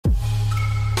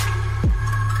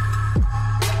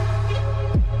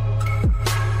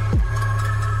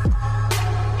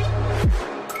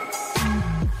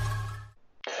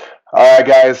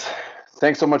right, guys.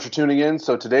 Thanks so much for tuning in.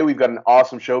 So today we've got an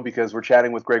awesome show because we're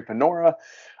chatting with Greg Panora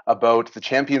about the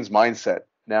champion's mindset.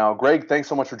 Now, Greg, thanks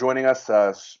so much for joining us.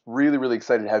 Really, really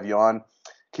excited to have you on.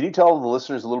 Can you tell the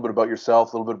listeners a little bit about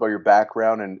yourself, a little bit about your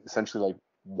background, and essentially like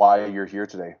why you're here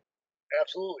today?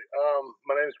 Absolutely.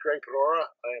 My name is Greg Panora.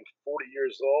 I am 40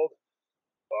 years old.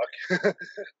 Fuck.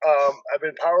 I've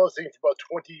been powerlifting for about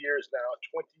 20 years now,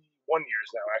 21 years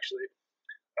now, actually.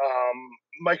 Um,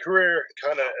 my career,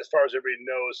 kind of, as far as everybody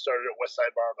knows, started at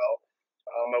Westside Barbell.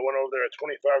 I went over there at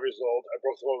 25 years old. I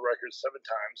broke the world record 7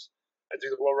 times. I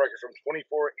took the world record from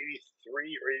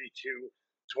 24:83 or 82,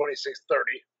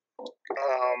 26:30.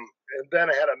 And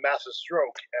then I had a massive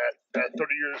stroke at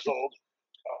 30 years old.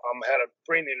 Had a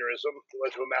brain aneurysm,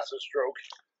 led to a massive stroke,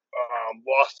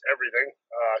 lost everything,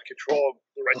 control of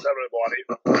the right side of my body.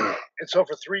 And so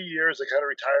for 3 years, I kind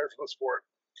of retired from the sport.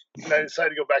 And I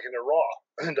decided to go back into Raw.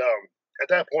 And at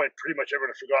that point, pretty much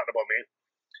everyone had forgotten about me.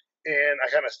 And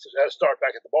I kind of had to start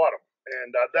back at the bottom.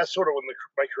 And that's sort of when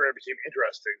my career became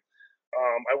interesting.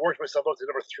 I worked myself up to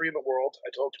number 3 in the world. I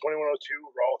totaled 2102,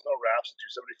 Raw with no wraps, at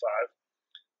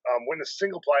 275. Went a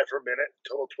single ply for a minute,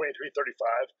 total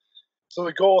 2335. So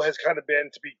the goal has kind of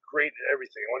been to be great at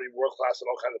everything. I want to be world class in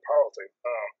all kinds of powerlifting,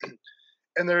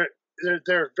 and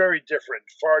they're very different,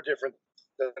 far different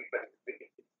than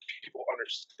people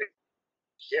understand.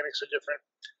 Mechanics are different.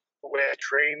 The way I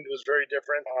trained was very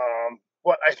different.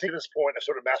 But I think at this point I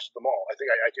sort of mastered them all. I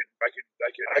think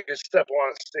I could step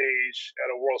on stage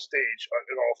at a world stage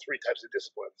in all 3 types of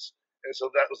disciplines, and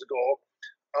so that was the goal.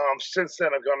 Since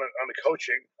then, I've gone on to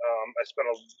coaching. I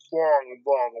spent a long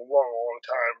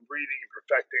time reading and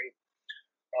perfecting,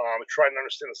 trying to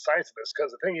understand the science of this.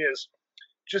 Because the thing is,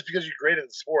 just because you're great at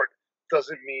the sport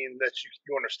doesn't mean that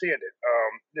you understand it.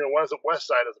 When I was at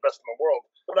Westside, I was the best in the world,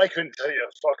 but I couldn't tell you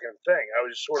a fucking thing. I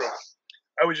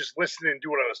was just listening and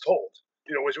do what I was told.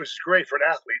 Which is great for an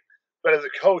athlete, but as a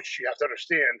coach, you have to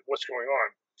understand what's going on.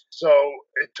 So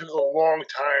it took a long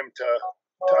time to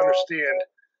understand,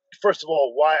 first of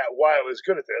all, why I was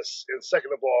good at this, and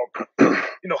second of all,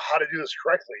 how to do this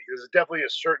correctly. There's definitely a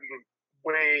certain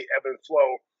way, ebb and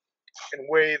flow, and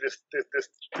way this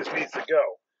needs to go.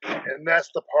 And that's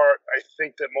the part I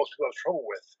think that most people have trouble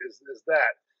with is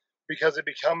that, because it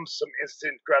becomes some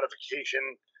instant gratification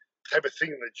type of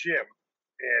thing in the gym,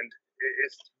 and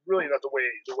it's really not the way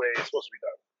it's supposed to be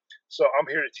done. So I'm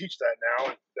here to teach that now,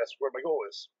 and that's where my goal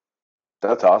is.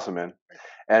 That's awesome, man.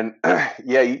 And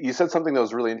yeah, you said something that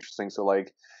was really interesting. So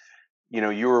like,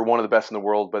 you were one of the best in the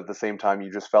world, but at the same time,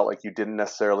 you just felt like you didn't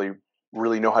necessarily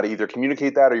really know how to either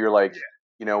communicate that, or you're like,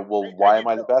 well, why am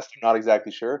I the best? I'm not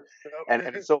exactly sure. And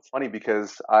it's so funny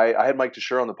because I had Mike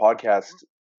Teixeira on the podcast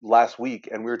last week,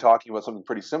 and we were talking about something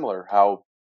pretty similar. How,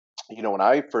 when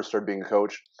I first started being a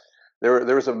coach,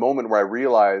 there was a moment where I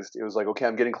realized it was like, okay,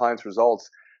 I'm getting clients results,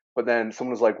 but then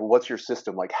someone was like, well, what's your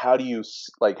system? Like, how do you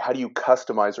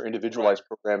customize or individualize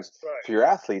programs for your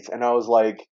athletes? And I was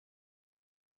like,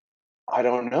 I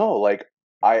don't know. Like,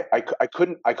 I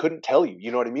couldn't tell you.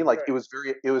 You know what I mean? Like, it was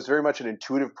very much an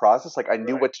intuitive process. Like, I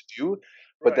knew what to do,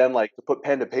 but then like to put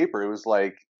pen to paper, it was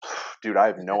like, dude, I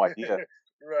have no idea.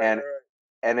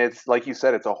 And it's like you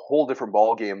said, it's a whole different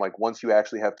ball game. Like once you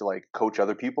actually have to like coach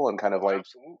other people and kind of like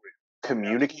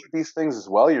communicate these things as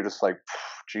well, you're just like,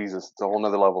 Jesus, it's a whole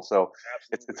nother level. So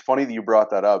it's funny that you brought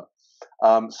that up.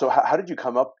 So how did you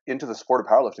come up into the sport of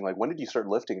powerlifting? Like when did you start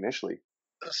lifting initially?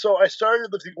 So I started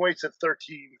lifting weights at 13.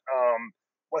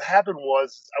 What happened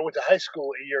was I went to high school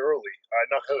a year early,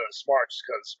 not because I was smart, just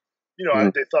because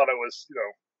they thought I was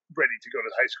ready to go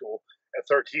to high school at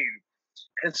 13.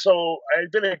 And so I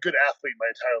had been a good athlete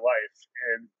my entire life,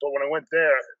 but when I went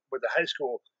there with the high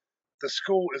school, the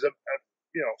school is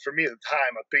for me at the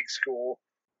time, a big school.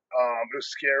 It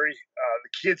was scary.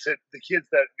 The kids that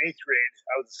in 8th grade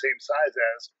I was the same size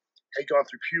as had gone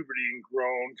through puberty and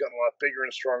grown, gotten a lot bigger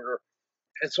and stronger,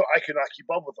 and so I could not keep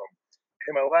up with them.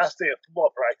 And my last day of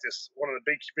football practice, one of the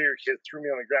bigger kids threw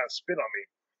me on the ground and spit on me.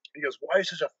 He goes, "Why are you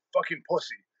such a fucking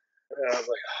pussy?" And I was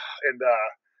like, and the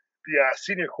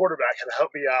senior quarterback had to help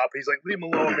me up. He's like, "Leave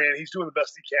him alone, man. He's doing the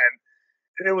best he can."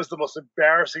 And it was the most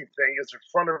embarrassing thing. It's in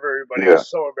front of everybody. It was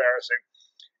so embarrassing.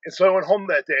 And so I went home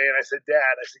that day and I said,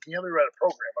 "Dad, can you help me write a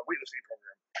program, a weightlifting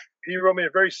program?" And he wrote me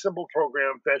a very simple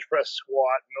program: bench press,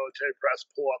 squat, military press,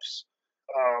 pull-ups,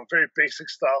 very basic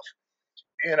stuff.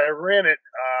 And I ran it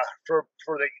for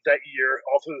that year,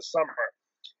 all through the summer.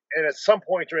 And at some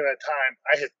point during that time,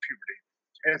 I hit puberty.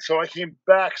 And so I came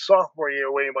back sophomore year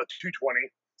weighing about 220.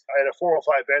 I had a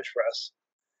 405 bench press,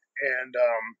 and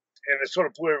it sort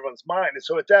of blew everyone's mind. And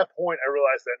so at that point, I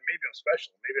realized that maybe I'm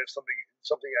special. Maybe I have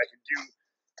something I can do.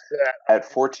 That at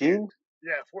 14.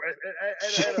 Yeah, I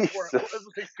had a Jesus. let's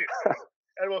say 15.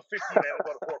 I had about 15. I had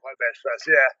about a 4 or 5 bench press.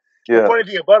 Yeah. The Yeah. funny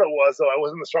thing about it was, though, I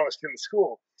wasn't the strongest kid in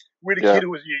school. We had a Yeah. kid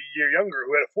who was a year younger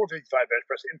who had a 455 bench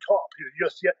press in top. He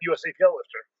was a USA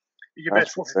lifter. He could bench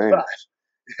That's 455.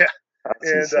 insane. Yeah.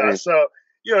 That's And insane. so,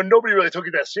 nobody really took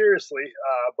it that seriously.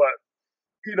 But,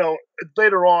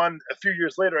 later on, a few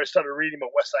years later, I started reading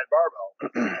about West Side Barbell.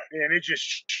 And it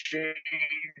just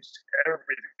changed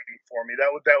everything for me.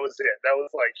 That was it. That was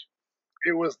like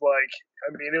it was like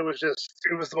I mean, it was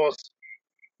the most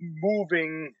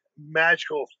moving,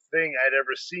 magical thing I'd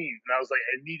ever seen, and I was like,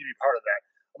 I need to be part of that.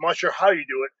 I'm not sure how you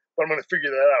do it, but I'm going to figure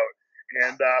that out.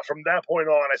 And from that point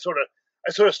on, I sort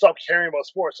of stopped caring about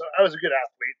sports. I was a good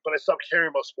athlete, but I stopped caring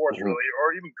about sports Hmm. really,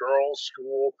 or even girls,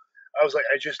 school. I was like,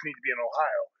 I just need to be in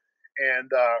Ohio, and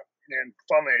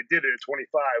finally I did it at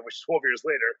 25, which is 12 years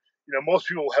later. Most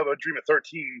people have a dream at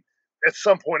 13. At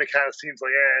some point, it kind of seems like,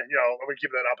 let me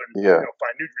give that up and Yeah.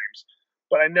 find new dreams.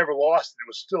 But I never lost it. It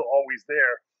was still always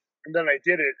there, and then I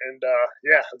did it, and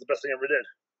yeah, it was the best thing I ever did.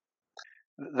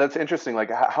 That's interesting. Like,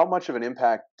 how much of an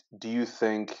impact do you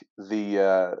think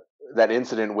that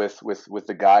incident with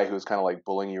the guy who was kind of like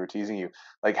bullying you or teasing you,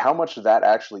 like how much did that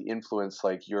actually influence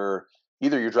like your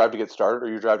either your drive to get started or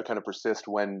your drive to kind of persist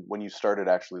when you started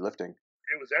actually lifting?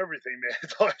 It was everything, man.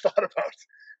 It's all I thought about.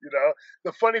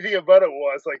 The funny thing about it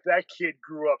was like that kid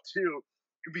grew up too.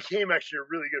 He became actually a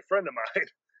really good friend of mine,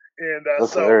 and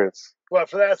That's hilarious. but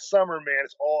for that summer, man,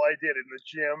 it's all I did in the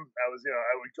gym.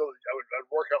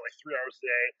 I'd work out like 3 hours a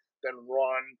day, then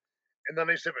run, and then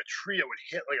I used to have a tree I would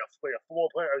hit like a football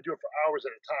player. I would do it for hours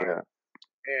at a time. Yeah.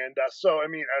 And so I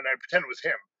mean, and I pretend it was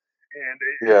him, and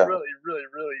it Yeah. really, really,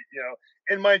 really,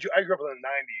 And mind you, I grew up in the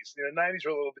 '90s. '90s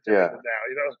were a little bit different Yeah. than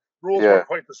now. Rules Yeah. weren't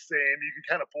quite the same. You could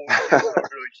kind of bully kids, and nobody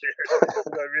really cared.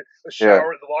 You know what I mean? Yeah.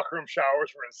 The locker room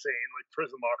showers were insane, like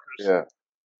prison lockers. Yeah.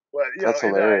 But That's I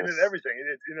did hilarious. everything.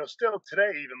 Still today,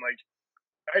 even like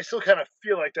I still kind of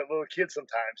feel like that little kid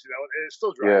sometimes. It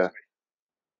still drives Yeah.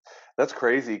 me. That's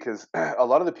crazy because a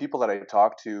lot of the people that I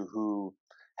talk to who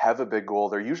have a big goal,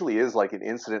 there usually is like an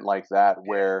incident like that Yeah,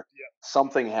 where yeah,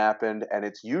 something happened and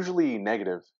it's usually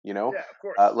negative, you know? yeah. Of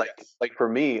course, Like yes. like for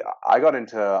me, I got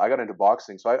into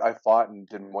boxing, so I fought and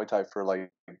did Muay Thai for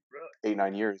like Really. 8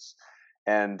 9 years,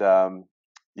 and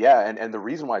yeah, and the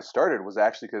reason why I started was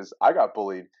actually because I got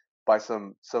bullied by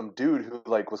some dude who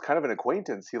like was kind of an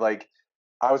acquaintance. He like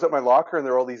I was at my locker and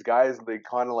there were all these guys and they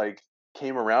kind of like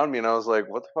came around me and I was like,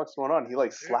 what the fuck's going on? He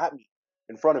like Yeah. slapped me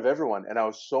in front of everyone and I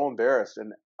was so embarrassed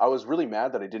and I was really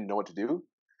mad that I didn't know what to do.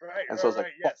 Right, And so I right, was like,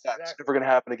 right. fuck Yes, that, it's exactly. never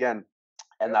gonna happen again.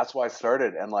 And Yep. that's why I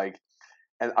started.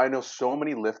 And I know so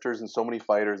many lifters and so many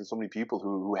fighters and so many people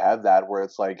who have that where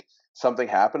it's like something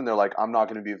happened and they're like, I'm not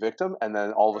gonna be a victim, and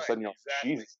then all of a Right. sudden you're like,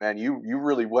 Exactly. Jesus, man, you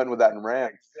really went with that and ran.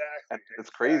 And Exactly. it's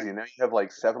crazy. Now Exactly. you have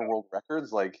like seven Yeah. world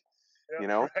records, like Yep.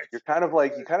 Right. you're kind of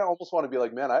like you Right. kind of almost want to be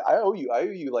like, man, I owe you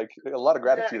like a lot of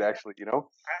Yeah. gratitude actually, you know?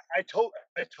 I told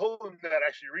him that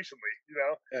actually recently.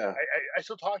 Yeah, I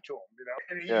still talk to him.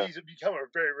 And yeah, he's become a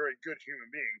very, very good human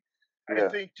being. I yeah,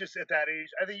 think just at that age,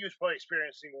 I think he was probably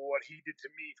experiencing what he did to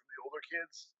me from the older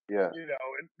kids. yeah, And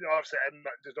obviously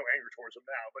there's no anger towards him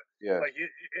now, but yeah, like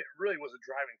it really was a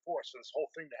driving force for this whole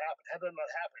thing to happen. Had that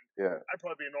not happened, yeah. I'd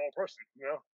probably be a normal person.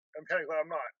 I'm kind of glad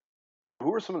I'm not. Who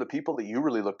were some of the people that you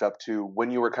really looked up to when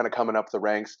you were kind of coming up the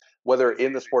ranks, whether It's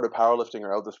in the easy. sport of powerlifting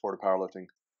or out the sport of powerlifting?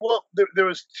 Well, there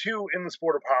was two in the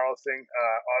sport of powerlifting.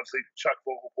 Obviously, Chuck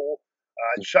Vogelpool.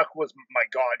 Chuck was my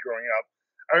god growing up.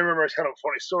 I remember it's kind of a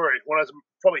funny story. When I was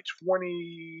probably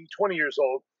 20 years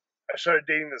old, I started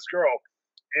dating this girl,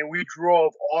 and we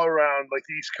drove all around like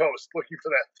the East Coast looking for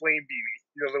that flame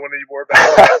beanie. The one that you wore back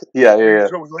then. Yeah, We yeah,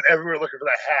 drove, we went everywhere looking for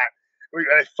that hat.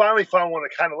 And I finally found one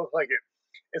that kind of looked like it,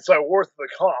 and so I wore it to the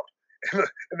comp.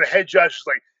 And the head judge was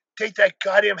like, "Take that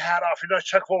goddamn hat off! You're not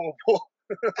Chuck Vogelpool."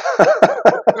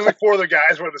 yeah. There's like four of the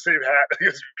guys wear the same hat. It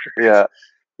was great. Yeah,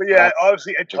 But yeah, that's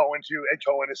obviously Ed Cohen too. Ed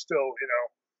Cohen is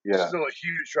yeah, still a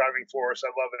huge driving force. I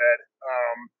love Ed.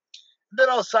 Then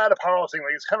outside of powerlifting,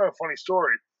 like it's kind of a funny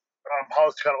story. How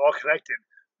it's kind of all connected.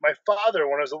 My father,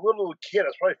 when I was a little kid, I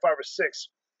was probably 5 or 6.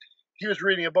 He was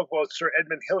reading a book about Sir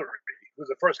Edmund Hillary, who was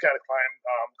the first guy to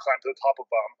climb to the top of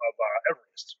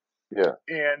Everest. yeah,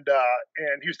 And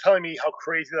he was telling me how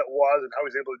crazy that was and how he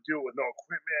was able to do it with no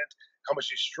equipment, how much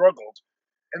he struggled.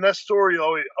 And that story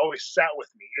always sat with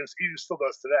me. It even still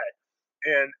does today.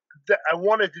 And I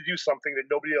wanted to do something that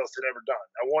nobody else had ever done.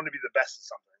 I wanted to be the best at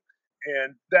something, and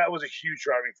that was a huge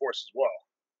driving force as well.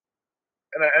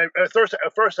 And at first,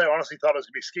 I honestly thought it was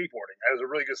gonna be skateboarding. I was a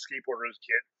really good skateboarder as a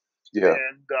kid, yeah,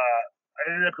 and I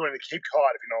ended up going to Cape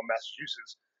Cod, if you know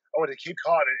Massachusetts. I went to Cape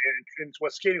Cod and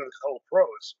went skating with a couple of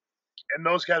pros. and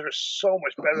those guys were so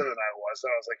much better than I was.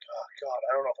 And I was like, oh god, I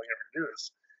don't know if I can ever do this.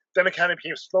 Then it kind of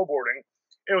became snowboarding.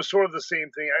 It was sort of the same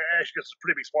thing. I actually got some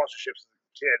pretty big sponsorships as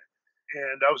a kid,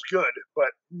 and I was good,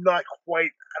 but not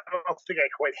quite. I don't think I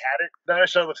quite had it. Then I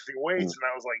started lifting weights, Mm. and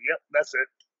I was like, yep, that's it.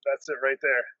 That's it right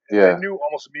there. And I Yeah. knew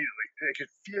almost immediately. I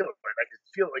could feel it. I could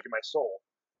feel it like in my soul.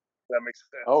 If that makes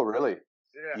Oh, sense. really?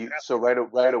 Yeah, You so absolutely.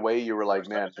 right away you were like,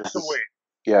 First time I man, touched this the is weight.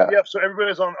 yeah, Yep. So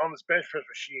everybody's on this bench press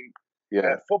machine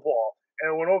yeah, at football,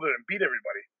 and I went over there and beat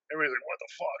everybody. Everybody's like, "What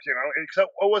the fuck?" You know? Except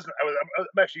I wasn't. I'm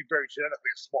actually very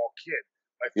genetically a small kid.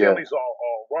 My yeah, family's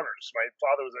all runners. My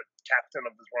father was a captain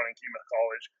of this running team at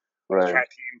college, on his right, track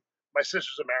team. My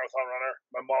sister's a marathon runner.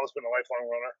 My mom's been a lifelong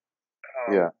runner.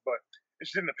 yeah. But it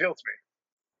just didn't appeal to me.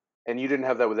 And you didn't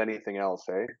have that with anything else,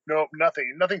 eh? No,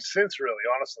 nothing since really.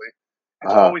 Honestly,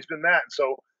 it's Uh-huh. always been that. And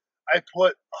so I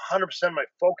put 100% of my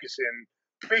focus in.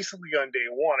 Basically, on day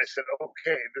one, I said,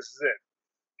 "Okay, this is it."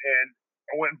 And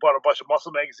I went and bought a bunch of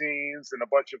muscle magazines and a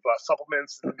bunch of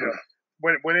supplements, and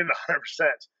went in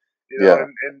 100%. Yeah,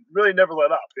 And really never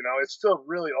let up. It's still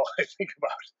really all I think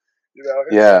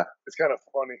about. yeah. It's kind of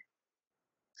funny.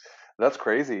 That's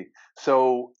crazy.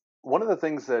 So one of the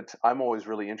things that I'm always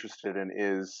really interested in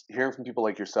is hearing from people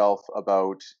like yourself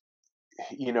about,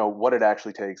 what it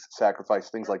actually takes, sacrifice,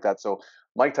 things like that. So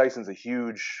Mike Tyson's a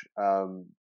huge,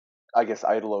 I guess,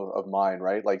 idol of mine,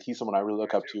 right? Like he's someone I really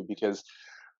look Mine up too. to because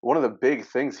one of the big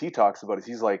things he talks about is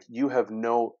he's like, you have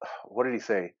no, what did he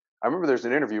say? I remember there's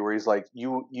an interview where he's like,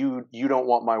 you don't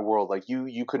want my world. Like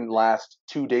you couldn't Right, last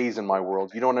 2 days in my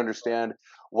world. You don't right, understand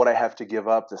what I have to give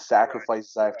up, the right,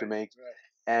 sacrifices I have to right, make. right.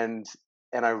 And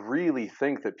and I really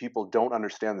think that people don't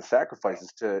understand the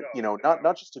sacrifices to, No, they not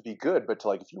don't. just to be good, but to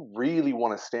like if you really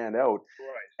want to stand out.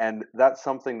 Right. And that's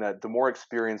something that the more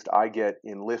experienced I get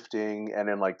in lifting and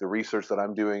in like the research that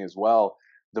I'm doing as well,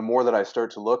 the more that I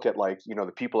start to look at like,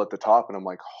 the people at the top and I'm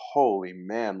like, holy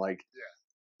man, like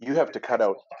Yeah. you have It to cut takes a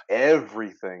out lot.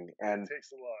 everything. It And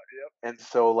takes a lot. Yep. and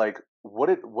so like what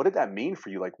did that mean for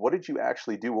you? Like what did you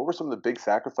actually do? What were some of the big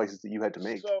sacrifices that you had to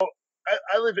make? So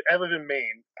I live in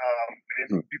Maine.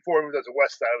 And Mhm. before I moved out to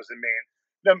West Side, I was in Maine.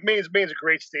 Now Maine's a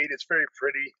great state. It's very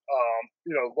pretty.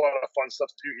 A lot of fun stuff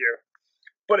to do here.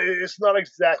 But it's not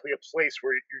exactly a place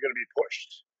where you're going to be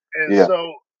pushed. And Yeah.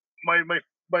 so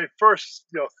my first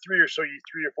 3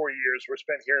 or 4 years were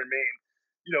spent here in Maine,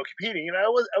 competing. And I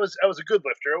was a good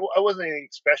lifter. I wasn't anything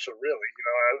special really.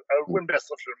 I Mm. win best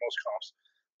lifter in most comps.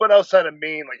 But outside of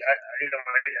Maine, like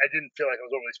I didn't feel like I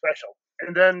was overly special.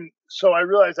 And then so I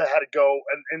realized I had to go,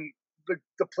 and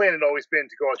the plan had always been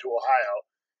to go out to Ohio.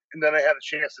 And then I had a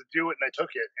chance to do it, and I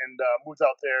took it and moved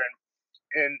out there.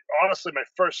 And honestly, my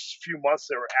first few months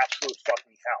they were absolute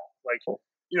fucking hell. Like,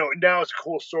 now it's a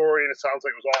cool story and it sounds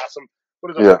like it was awesome,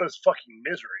 but Yeah. it was fucking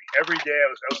misery. Every day I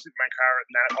was sitting in my car at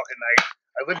 9 o'clock at night.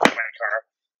 I lived in my car,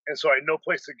 and so I had no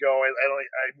place to go. I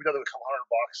we got a couple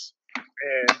 $100,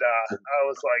 and I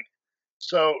was like,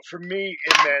 so for me,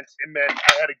 it meant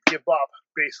I had to give up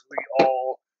basically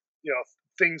all you know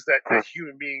things that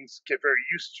human beings get very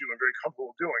used to and very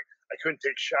comfortable doing. I couldn't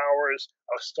take showers.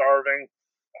 I was starving.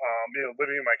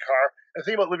 Living in my car. And the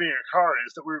thing about living in your car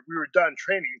is that we were done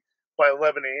training by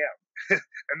 11 a.m.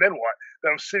 And then what?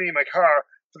 Then I'm sitting in my car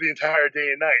for the entire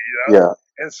day and night. Yeah.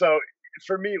 And so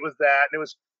for me, it was that. And it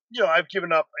was, I've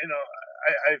given up,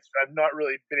 I've not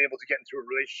really been able to get into a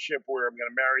relationship where I'm going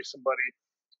to marry somebody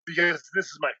because this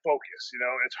is my focus.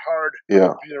 It's hard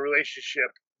Yeah. to be in a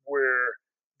relationship where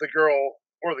the girl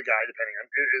or the guy, depending on,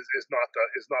 is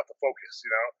not the focus.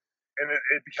 And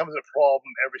it becomes a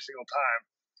problem every single time.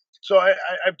 So I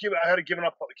had to given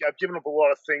up. Like, I've given up a lot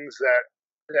of things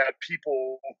that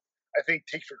people I think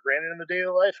take for granted in the daily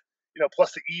life.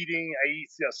 Plus the eating. I eat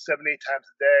 7 8 times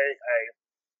a day.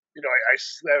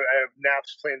 I have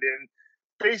naps planned in.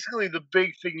 Basically, the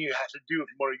big thing you have to do if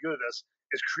you want to be good at this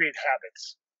is create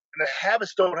habits. And the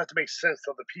habits don't have to make sense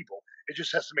to other people. It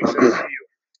just has to make sense to you.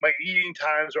 My eating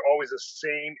times are always the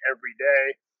same every day.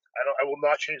 I will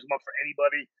not change them up for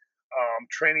anybody.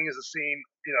 Training is the same.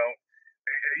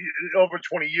 Over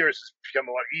 20 years, it's become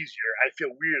a lot easier. I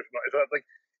feel weird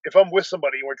if I'm with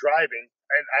somebody and we're driving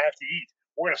and I have to eat.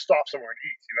 We're gonna stop somewhere and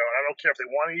eat. I don't care if they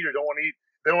want to eat or don't want to eat.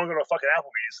 They don't want to go to a fucking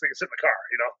Applebee's. They can sit in the car.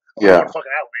 I'm gonna go Yeah. to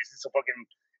fucking Applebee's.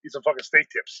 Eat some fucking steak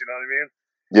tips. You know what I mean?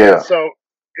 And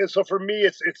Yeah. so for me,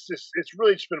 it's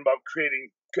really just been about creating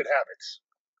good habits.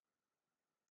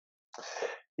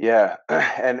 Yeah.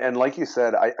 And like you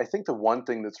said, I think the one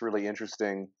thing that's really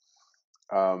interesting,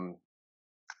 um,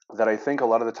 that I think a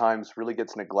lot of the times really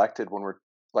gets neglected when we're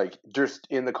like just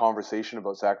in the conversation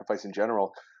about sacrifice in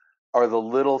general are the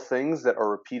little things that are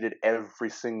repeated every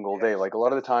single day. Yes, Like a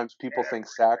lot of the times people think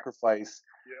every day. sacrifice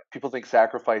Yeah. People think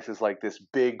sacrifice is like this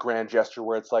big grand gesture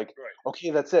where it's like, Right.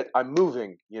 okay, that's it, I'm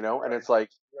moving, and Right. it's like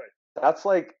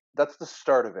Right. that's the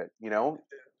start of it.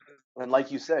 And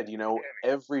like you said, Beginning.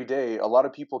 every day, a lot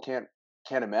of people can't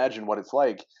imagine what it's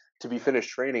like to be finished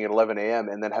training at 11 a.m.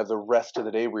 and then have the rest of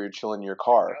the day where you're chilling in your Doing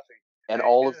car nothing. and And,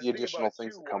 all and of the the thing about additional it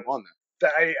things too that come was on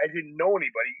that I didn't know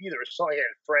anybody either. It's not like I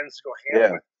had friends to go ham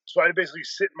there. with. So I basically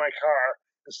sit in my car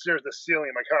and stare at the ceiling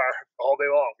of my car all day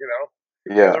long.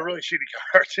 It was Yeah, a really shitty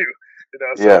car too.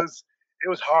 So yeah, it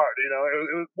was hard. It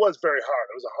was very hard.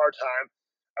 It was a hard time.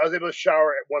 I was able to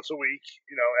shower once a week.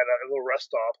 At a little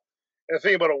rest stop. And the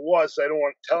thing about it was, I don't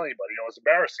want to tell anybody. It's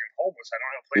embarrassing. I'm homeless. I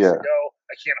don't have a place to yeah, go.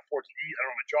 I can't afford to eat. I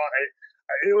don't have a job.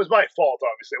 It was my fault,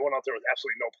 obviously. I went out there with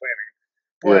absolutely no planning.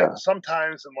 But yeah,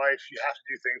 sometimes in life, you have to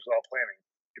do things without planning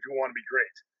if you want to be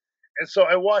great. And so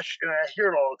I watch and I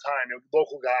hear it all the time.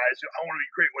 Local guys, I want to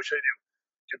be great. What should I do?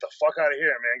 Get the fuck out of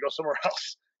here, man. Go somewhere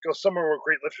else. Go somewhere where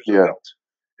great lifters are yeah. built.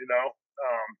 You know.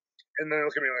 And then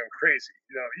look at me like I'm crazy.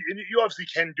 You obviously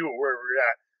can do it wherever you're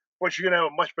at, but you're gonna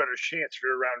have a much better chance if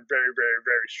you're around very, very,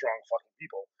 very strong fucking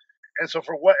people. And so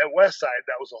for what at Westside,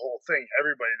 that was the whole thing.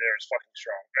 Everybody there is fucking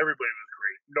strong. Everybody was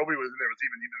great. Nobody was there was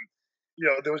even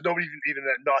there was nobody even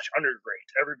that notch under great.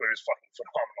 Everybody was fucking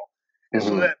phenomenal. And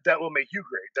so Hmm. that will make you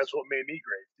great. That's what made me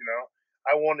great.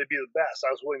 I wanted to be the best.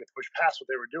 I was willing to push past what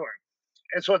they were doing.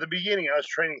 And so at the beginning, I was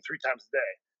training 3 times a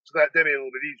day. So that made it a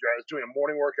little bit easier. I was doing a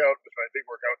morning workout, which was my big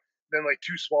workout, then like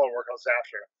 2 smaller workouts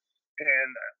after.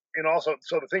 And and also,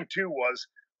 so the thing too was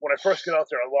when I first got out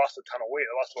there, I lost a ton of weight.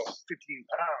 I lost about 15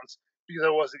 pounds because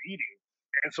I wasn't eating.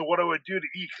 And so what I would do to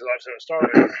eat, because obviously I was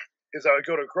starving, is I would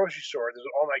go to a grocery store. There's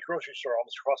an all-night grocery store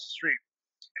almost across the street,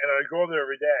 and I'd go over there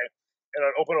every day, and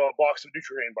I'd open up a box of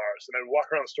Nutrigrain bars, and I'd walk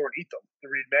around the store and eat them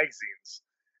and read magazines.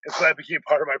 And so that became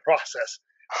part of my process.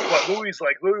 But Louis was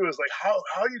like, how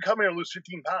do you come here and lose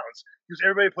 15 pounds? Because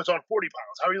everybody puts on 40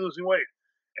 pounds. How are you losing weight?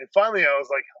 And finally, I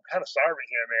was like, I'm kind of starving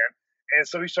here, man. And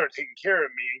so he started taking care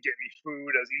of me and getting me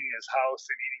food. I was eating at his house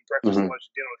and eating breakfast, Hmm. lunch,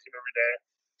 and dinner with him every day.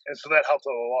 And so that helped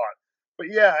out a lot. But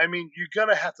yeah, I mean, you're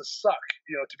gonna have to suck,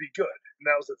 to be good. And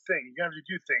that was the thing. You're gonna have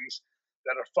to do things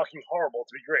that are fucking horrible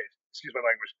to be great. Excuse my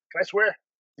language. Can I swear?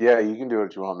 Yeah, you can do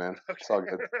what you want, man. It's all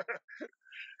good. Okay.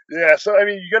 Yeah. So I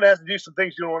mean, you're gonna have to do some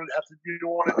things you don't want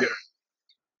to do,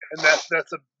 and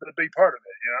that's a big part of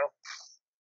it.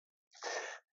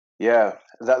 Yeah,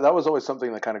 that was always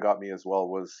something that kind of got me as well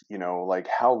was, like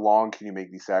how long can you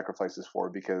make these sacrifices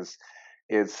for? Because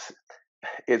it's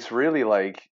it's really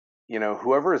like,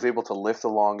 whoever is able to lift the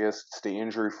longest, stay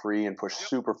injury free and push Yep.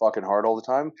 super fucking hard all the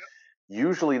time, Yep.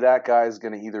 usually that guy is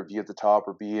going to either be at the top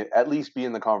or be at least be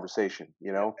in the Yeah. conversation.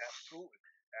 Absolutely.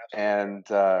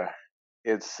 Absolutely.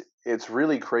 And it's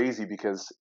really crazy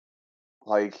because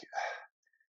like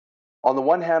on the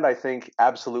one hand, I think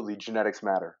absolutely genetics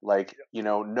matter. Like,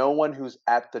 Yep. no one who's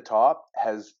at the top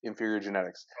has inferior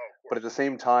genetics. Oh, of But at course. the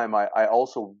same time, I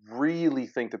also really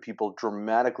think that people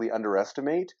dramatically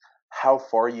underestimate how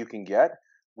far you can get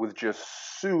with just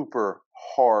super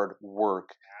hard work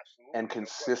and Absolutely. No question.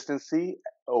 consistency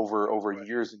over No question.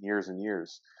 years and years and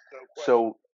years. No question.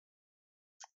 So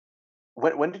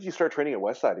when did you start training at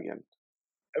Westside again?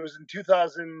 It was in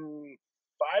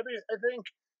 2005, I think.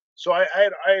 So I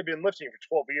had been lifting for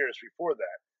 12 years before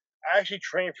that. I actually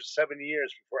trained for 7 years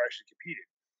before I actually competed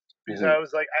because Hmm. I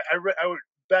was like I would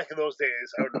back in those days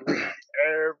I would read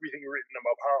everything written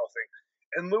about powerlifting,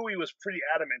 and Louis was pretty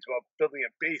adamant about building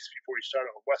a base before he started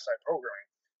with Westside programming,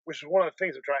 which is one of the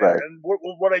things I'm trying. Right. And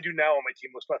what I do now on my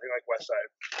team looks nothing like Westside.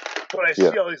 But I Yeah.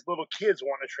 see all these little kids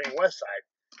wanting to train Westside.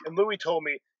 And Louis told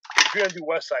me, if you're going to do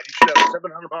Westside, you should have a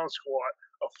 700-pound squat,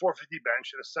 a 450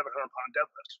 bench, and a 700-pound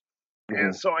deadlift. And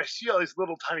Hmm. so I see all these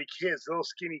little tiny kids, little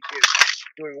skinny kids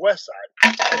doing Westside.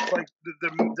 It's like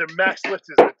their max lift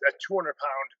is a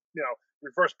 200-pound,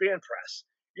 reverse band press.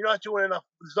 You're not doing enough.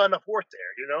 There's not enough work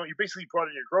there. You basically brought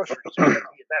in your groceries. You're not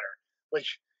making it better. Like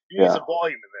you need Yeah. some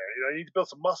volume in there. You need to build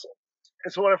some muscle.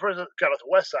 And so when I first got out to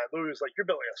Westside, Louis was like, "You're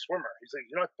built like a swimmer." He's like,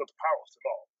 "You're not built to powerlift at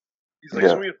all." He's like, "So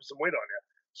Yeah. we need to put some weight on you."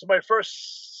 So my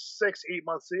first 6, 8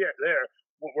 months there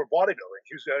were bodybuilding.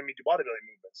 He was having me do bodybuilding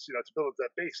movements, to build up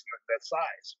that base and that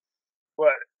size.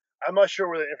 But I'm not sure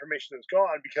where the information has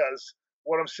gone because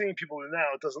what I'm seeing people do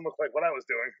now, it doesn't look like what I was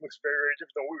doing. It looks very, very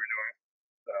different than what we were doing.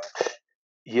 So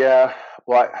Yeah,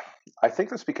 well, I think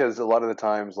that's because a lot of the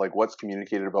times, like what's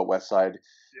communicated about Westside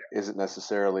yeah. isn't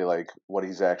necessarily like what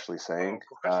he's actually Oh, saying. of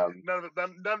course. None of it,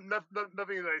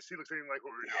 nothing that I see looks anything like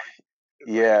what we were doing. It's like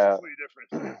it's Yeah, completely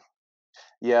different.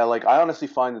 yeah. Like I honestly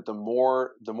find that the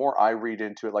more I read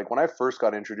into it, like when I first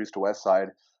got introduced to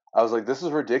Westside, I was like, this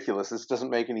is ridiculous. This doesn't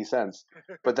make any sense.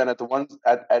 But then at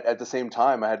the same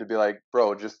time, I had to be like,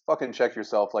 bro, just fucking check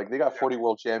yourself. Like they got Yeah. 40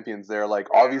 world champions there. Like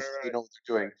Right. obviously Right. they Right. know what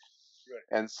they're doing. Right.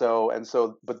 Right. And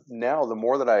so, but now the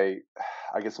more that I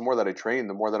guess the more that I train,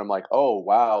 the more that I'm like, oh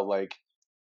wow, like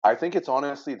I think it's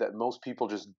honestly that most people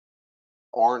just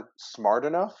aren't smart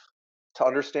enough to Right.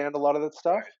 understand a lot of that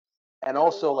stuff. Right. And They don't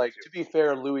also, want like, to. to be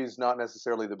fair, Louis is not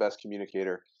necessarily the best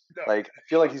communicator. No. Like, I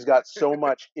feel like he's got so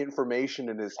much information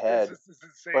in his It's head, just it's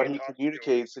but insane he talking to him.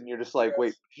 communicates, and you're just like, wait,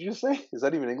 Yes. what did you just say? Is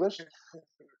that even English?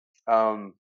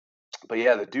 Um, but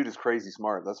yeah, the dude is crazy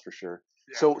smart, that's for sure.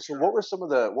 Yeah, So, for so sure. what were some of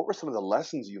the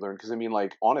lessons you learned? Because I mean,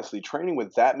 like, honestly, training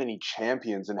with that many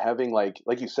champions and having like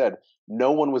you said,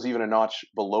 no one was even a notch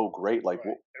below great. Like,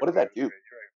 Right. what did Everybody that was do? great.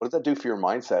 You're right. What did that do for your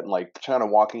mindset and like kind of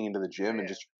walking into the gym and Man,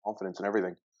 just your confidence and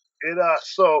everything?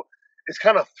 so it's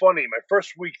kind of funny. My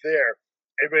first week there,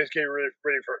 everybody's getting ready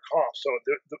for a comp. So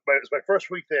it was my first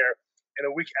week there, and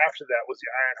a week after that was the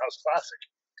Iron House Classic.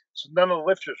 So none of the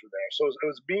lifters were there. So it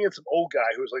was me and some old guy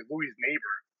who was like Louis'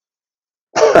 neighbor.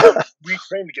 And we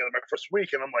trained together my first week,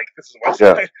 and I'm like, this is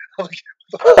Yeah. Westside. I'm like,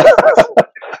 what the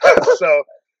fuck is this?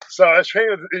 So I was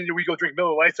training with, and we go drink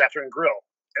Miller Lights after and grill.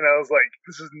 And I was like,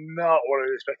 this is not what I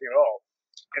was expecting at all.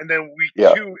 And then week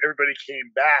Yeah. two, everybody came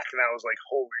back, and I was like,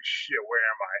 holy shit, where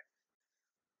am I?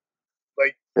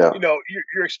 Like, Yeah.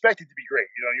 you're expected to be great.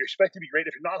 You're expected to be great.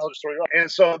 If you're not, he'll just throw you off. And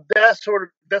so that's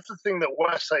the thing that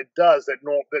Westside does that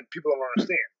people don't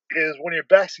understand is when your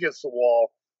back's against the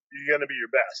wall, you're gonna be your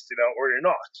best, or you're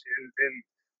not. And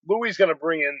Louis is gonna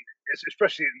bring in,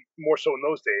 especially more so in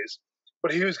those days,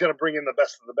 but he was gonna bring in the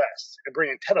best of the best and bring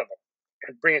in 10 of them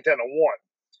and bring it down to one.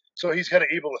 So he's kind of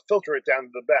able to filter it down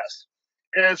to the best.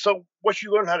 And so what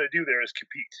you learn how to do there is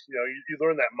compete. You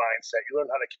learn that mindset. You learn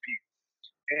how to compete.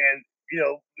 And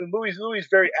Louis is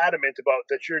very adamant about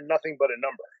that you're nothing but a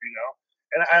number.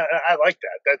 And I like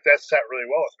that. That sat really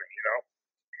well with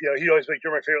me. He always like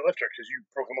you're my favorite lifter because you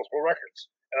broke multiple records,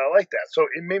 and I like that. So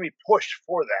it made me push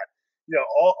for that.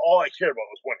 All I cared about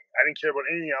was winning. I didn't care about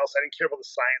anything else. I didn't care about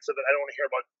the science of it. I don't want to hear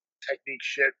about technique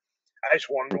shit. I just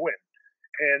wanted to win.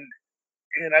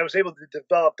 And I was able to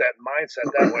develop that mindset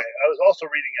that way. I was also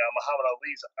reading Muhammad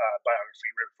Ali's biography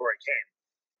right before I came,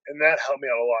 and that helped me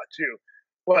out a lot too.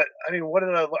 But I mean, what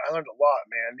did I learned a lot,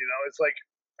 man. It's like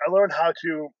I learned how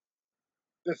to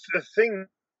the thing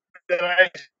that I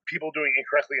see people doing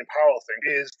incorrectly in powerlifting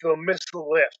is they'll miss the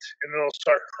lift and they'll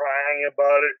start crying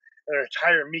about it, and their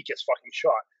entire meat gets fucking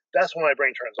shot. That's when my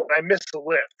brain turns on. When I miss the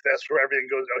lift, that's where everything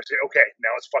goes. I say, okay,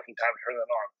 now it's fucking time to turn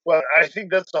that on. Well, I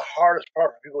think that's the hardest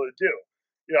part for people to do.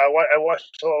 I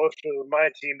watched a lifters of my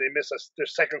team. They miss their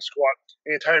second squat,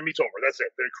 and the entire meet's over. That's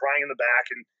it. They're crying in the back,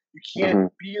 and you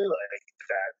can't Mhm. be like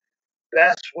that.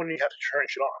 That's when you have to turn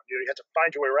shit on. You have to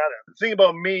find your way around it. The thing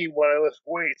about me when I lift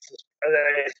weights, and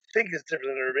I think is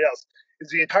different than everybody else, is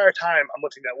the entire time I'm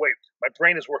lifting that weight, my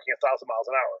brain is working 1,000 miles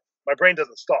an hour. My brain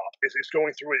doesn't stop. It's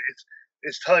going through it.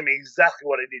 It's telling me exactly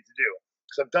what I need to do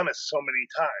because I've done it so many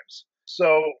times.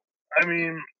 So I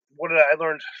mean, what did I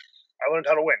learned? I learned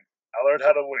how to win. I learned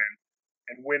how to win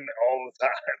and win all the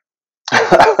time.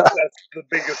 That's the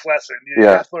biggest lesson. You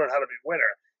Yeah. have to learn how to be a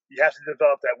winner. You have to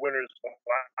develop that winner's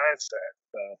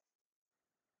mindset.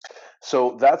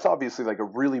 So that's obviously like a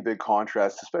really big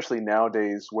contrast, especially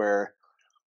nowadays where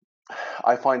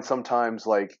I find sometimes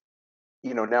like,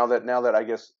 now that I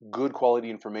guess good quality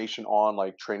information on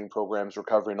like training programs,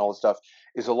 recovery and all this stuff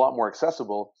is a lot more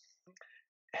accessible.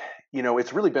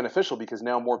 It's really beneficial because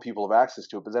now more people have access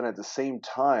to it. But then at the same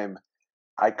time,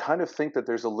 I kind of think that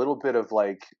there's a little bit of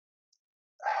like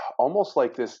almost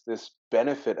like this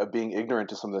benefit of being ignorant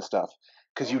to some of this stuff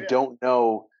because Oh you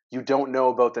yeah, don't know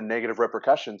about the negative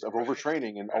repercussions of right,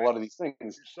 overtraining and a right. lot of these things,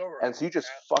 You're so and right. so you just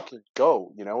fucking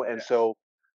Absolutely. go. And Yes. so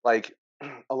like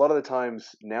a lot of the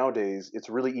times nowadays it's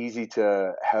really easy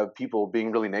to have people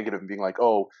being really negative and being like,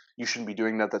 oh, you shouldn't be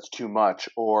doing that, that's too much,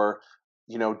 or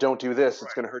don't do this, it's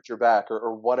Right. going to hurt your back,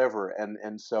 or whatever.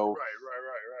 And so Right. Right.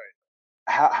 Right.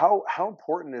 Right. how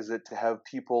important is it to have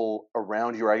people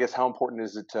around you, or I guess how important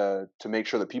is it to make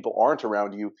sure that people aren't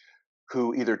around you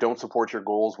who either don't support your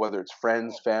goals, whether it's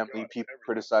friends, Oh my family, God. people Everything.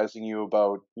 criticizing you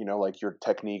about like your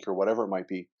technique or whatever it might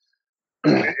be?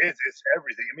 Oh, it's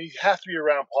everything. I mean, you have to be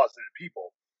around positive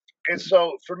people. And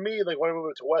so for me, like when I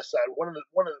moved to Westside, one of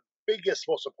the biggest,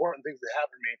 most important things that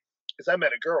happened to me is I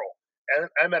met a girl, and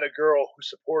I met a girl who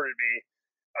supported me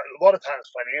a lot of times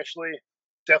financially,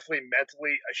 definitely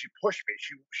mentally. She pushed me.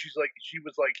 She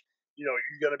was like, you're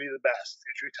gonna be the best.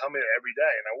 And she would tell me that every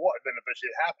day, and I was. Then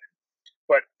eventually it happened.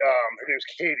 But her name's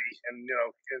Katie, and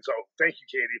and so thank you,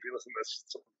 Katie, if you listen to this.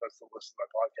 That's the listen to my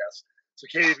podcast. So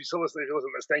Katie, if you still listen, to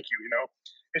this, thank you.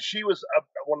 And she was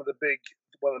one of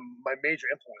my major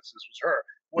influences was her.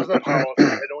 It wasn't a powerlifting.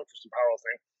 I had no interest in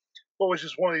powerlifting, but was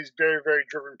just one of these very, very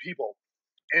driven people.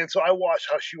 And so I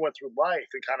watched how she went through life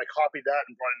and kind of copied that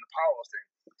and brought it into powerlifting.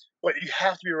 But you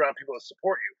have to be around people that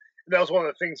support you. And that was one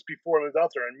of the things before I lived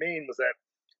out there in Maine was that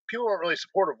people weren't really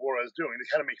supportive of what I was doing.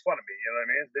 They kind of make fun of me, you know what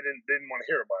I mean? They didn't want to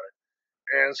hear about it.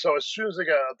 And so as soon as I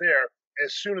got out there,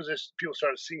 as soon as people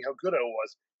started seeing how good I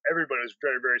was, everybody was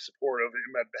very, very supportive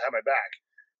and had my back.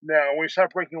 Now, when you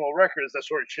start breaking world records, that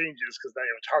sort of changes because now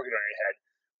you have a target on your head.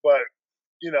 But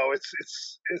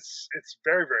it's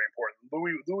very, very important.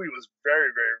 Louis was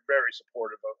very, very, very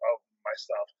supportive of my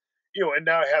stuff. And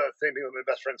now I have the same thing with my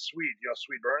best friend Swede.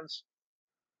 Swede Burns.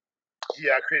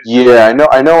 Yeah, I created. Yeah,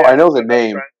 I know the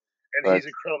name. And he's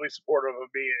incredibly supportive of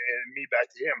me and me back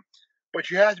to him. But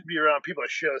you have to be around people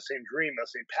that share the same dream, the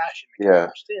same passion, and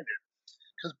can understand it.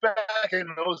 Because back in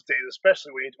those days,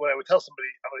 especially when I would tell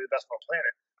somebody I'm the best on the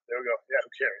planet, they would go, "Yeah,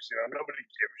 who cares? Nobody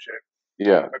gave a shit."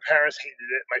 Yeah. My parents hated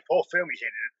it. My whole family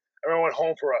hated it. I remember I went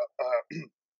home for I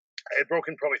had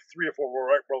broken probably 3 or 4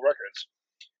 world records.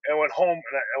 And I went home,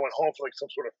 and I went home for like some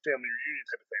sort of family reunion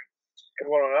type of thing. And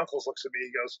one of my uncles looks at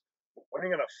me. He goes, "When are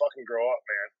you gonna fucking grow up,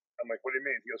 man?" I'm like, "What do you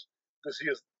mean?" He goes,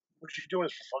 "What you doing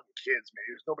is for fucking kids, man."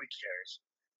 He goes, "Nobody cares."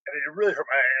 And it really hurt.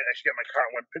 I actually got in my car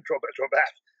and went drove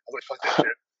back. I was like, "Fuck that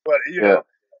shit." But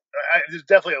there's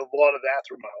definitely a lot of that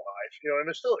through my life, and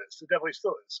there still is. There definitely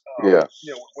still is.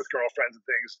 With girlfriends and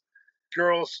things,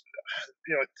 girls,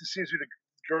 it seems to be the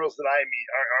girls that I meet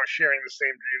are sharing the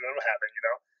same dream that I'm having,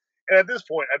 And at this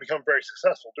point, I've become very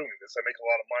successful doing this. I make a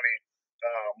lot of money.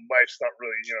 Life's not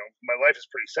really, my life is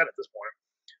pretty set at this point.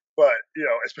 But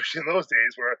especially in those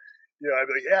days where, I'd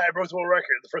be like, "Yeah, I broke the world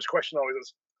record." The first question always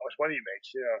is, "How much money do you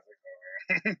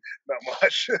make?" Not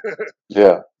much.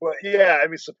 Yeah. But yeah, I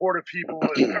mean, supportive people are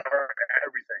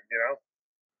everything,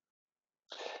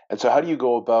 And so how do you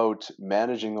go about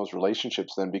managing those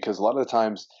relationships then? Because a lot of the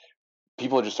times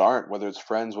people just aren't, whether it's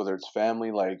friends, whether it's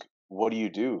family, like, what do you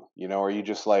do? Are you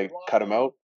just like, cut them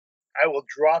out? I will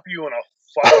drop you in a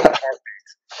fucking heartbeat.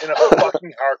 In a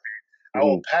fucking heartbeat. I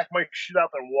will pack my shit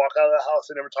up and walk out of the house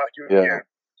and never talk to you again.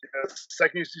 The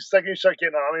second you start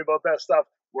getting on me about that stuff,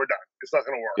 we're done. It's not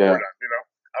going to work. We're done,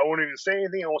 I won't even say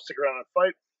anything. I won't stick around and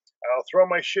fight. I'll throw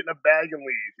my shit in a bag and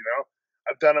leave,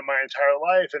 I've done it my entire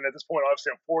life, and at this point,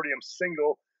 obviously, I'm 40, I'm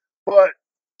single, but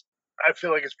I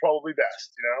feel like it's probably best,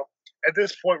 At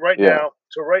this point, right now,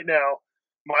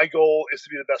 my goal is to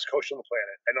be the best coach on the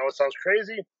planet. I know it sounds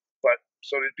crazy, but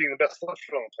so is being the best coach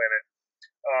on the planet.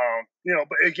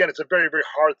 But again, it's a very, very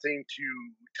hard thing to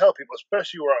tell people,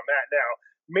 especially where I'm at now.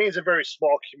 Maine's a very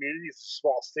small community. It's a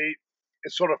small state.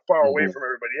 It's sort of far away from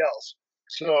everybody else.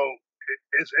 So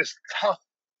it's tough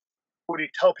when you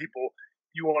tell people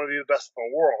you want to be the best in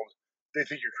the world. They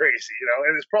think you're crazy,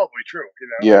 and it's probably true,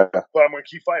 Yeah. But I'm going to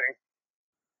keep fighting.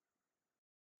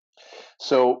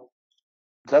 So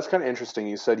that's kind of interesting.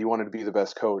 You said you wanted to be the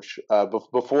best coach.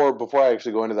 Before I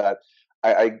actually go into that,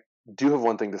 I do have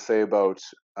one thing to say about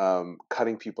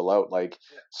cutting people out.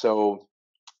 So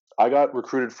I got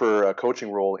recruited for a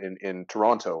coaching role in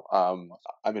Toronto.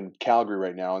 I'm in Calgary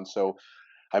right now, and so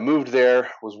I moved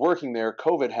there, was working there.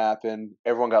 COVID happened,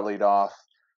 everyone got laid off,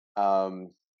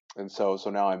 and so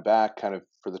now I'm back, kind of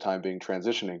for the time being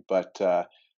transitioning. But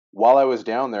while I was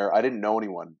down there, I didn't know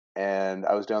anyone, and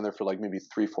I was down there for like maybe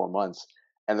 3-4 months.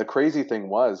 And the crazy thing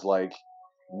was, like,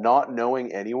 not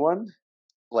knowing anyone,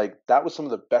 like, that was some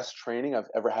of the best training I've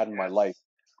ever had in my life.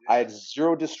 I had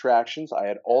 0 distractions. I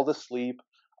had all the sleep.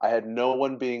 I had no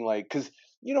one being like, because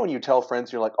when you tell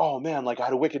friends, you're like, "Oh man, like I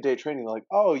had a wicked day training." They're like,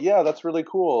 "Oh yeah, that's really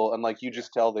cool," and like you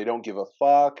just tell they don't give a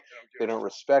fuck, they don't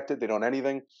respect it, they don't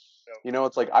anything.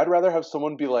 It's like I'd rather have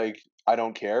someone be like, "I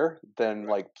don't care," than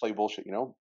like play bullshit.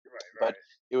 But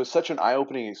it was such an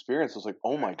eye-opening experience. I was like,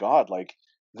 "Oh my god, like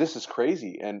this is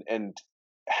crazy," and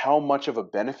how much of a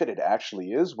benefit it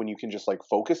actually is when you can just like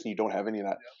focus and you don't have any of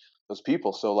those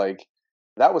people. So like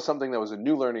that was something that was a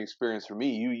new learning experience for me.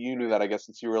 You knew that, I guess,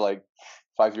 since you were like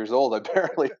 5 years old,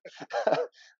 apparently.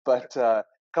 But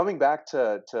coming back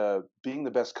to being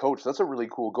the best coach, that's a really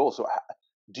cool goal. So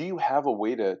do you have a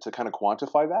way to kind of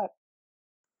quantify that?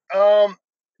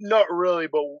 Not really,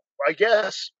 but I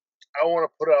guess I want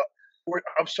to put up.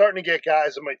 I'm starting to get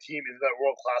guys on my team into that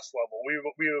world class level.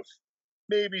 We have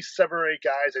maybe 7 or 8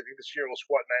 guys. I think this year will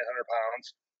squat 900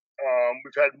 pounds.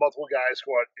 We've had multiple guys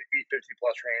squat 850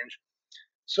 plus range.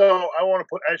 So I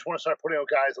just want to start putting out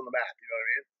guys on the map. You know what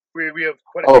I mean? We have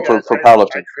quite a few guys. For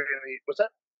powerlifting. What's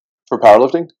that? For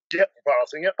powerlifting? Yeah, for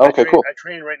powerlifting. Yep. Okay, cool. I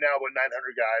train right now about 900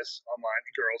 guys online,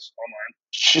 girls online.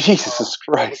 Jesus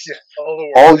Christ! All the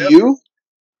All world. Yep. you?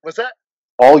 What's that?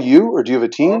 All you, or do you have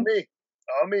a All team? me.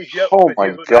 All me. Yep. Oh My my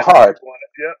team's with 900 God, people on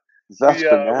it. Yep. that's We're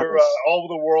bananas. all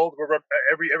over the world. We're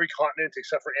every continent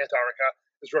except for Antarctica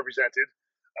is represented.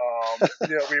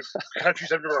 We've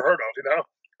countries I've never heard of.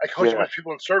 I coach a Yeah, bunch of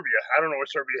people in Serbia. I don't know where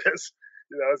Serbia is.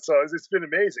 So it's been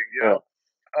amazing. yeah,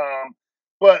 Um,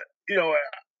 but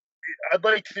I'd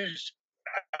like to.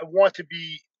 I want to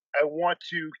be. I want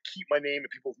to keep my name in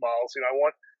people's mouths. I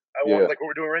want yeah, like what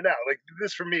we're doing right now. Like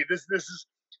this for me. This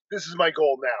is my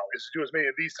goal now. Is to do as many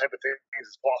of these type of things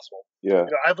as possible. yeah.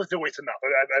 I've lifted weights enough.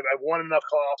 I've won enough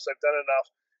comps. I've done enough.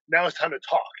 Now it's time to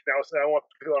talk. I want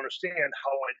people to understand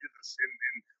how I do this and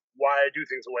why I do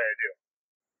things the way I do.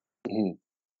 Mhm.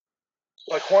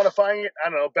 By quantifying it, I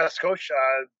don't know. Best coach,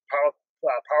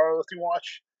 powerlifting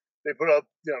watch. They put up,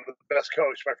 the best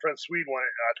coach. My friend Swede won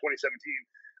it 2017.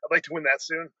 I'd like to win that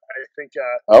soon. I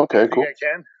Okay, think cool. I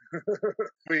can.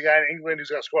 We got in England who's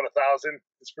gonna squat 1,000.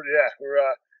 It's pretty. Yeah,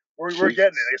 we're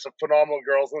getting it. Jeez. There's some phenomenal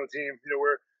girls on the team.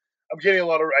 I'm getting a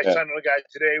lot of. I Yeah, signed on a guy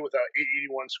today with a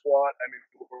 881 squat. I mean,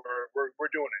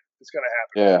 we're doing it. It's gonna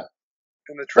happen. yeah.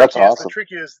 And the That's trick is awesome.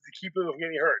 to keep them from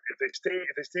getting hurt. If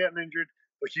they stay uninjured,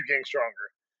 they'll keep getting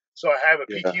stronger. So I have a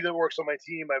Yeah, PT that works on my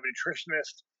team. I have a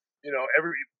nutritionist.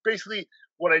 Basically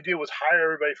what I do is hire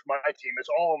everybody from my team. It's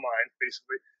all mine,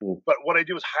 basically. mm, But what I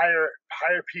do is hire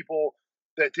people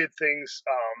that did things.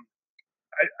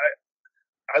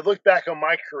 I look back on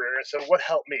my career and said, what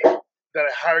helped me? That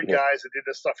I hired yeah, guys that did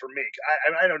this stuff for me.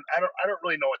 I don't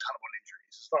really know a ton about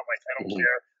injuries. It's not like I don't mhm,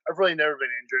 care. I've really never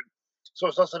been injured, so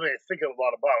it's not something I think a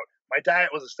lot about. My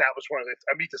diet was established when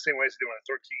I eat the same way as I do when I'm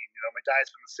 13. My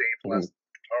diet's been the same for the mhm. last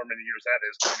however many years that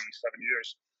is, 27 years.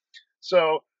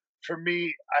 So for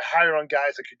me, I hire on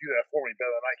guys that could do that for me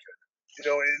better than I could.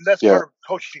 And that's Yeah, part of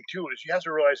coaching too. Is you have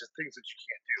to realize the things that you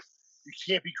can't do. You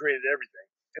can't be great at everything,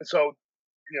 and so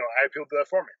I appealed to that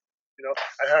for me.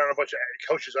 I had a bunch of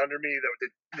coaches under me that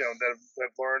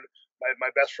have learned.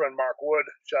 My best friend Mark Wood,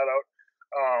 shout out.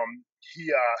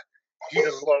 He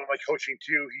does a lot of my coaching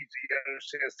too. He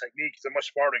understands technique. He's a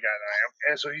much smarter guy than I am,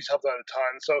 and so he's helped out a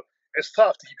ton. So it's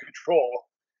tough to keep control.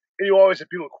 And you always have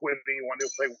people quitting and wanting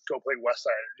to go play West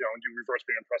Side, and do reverse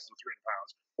band presses with 300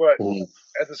 pounds. But mhm,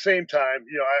 at the same time,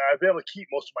 I've been able to keep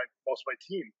most of my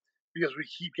team because we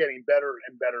keep getting better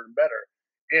and better and better.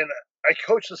 And I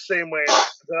coach the same way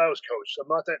that I was coached. I'm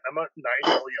not nice.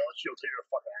 I'll yell at you. I'll tell you you're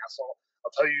a fucking asshole.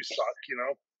 I'll tell you you suck.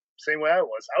 Same way I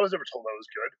was. I was never told I was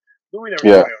good. Louis never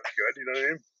told yeah. me I was good. You know what I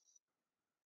mean?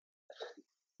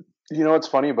 You know what's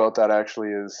funny about that actually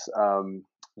is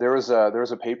there was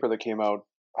a paper that came out.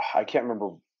 I can't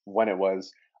remember when it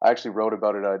was. I actually wrote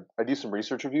about it. I do some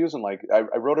research reviews and like I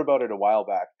wrote about it a while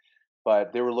back,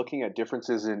 but they were looking at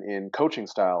differences in coaching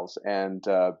styles and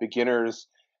beginners.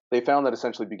 They found that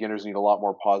essentially beginners need a lot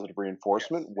more positive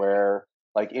reinforcement, Yes. where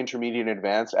like intermediate and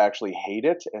advanced actually hate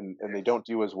it and they Yes. don't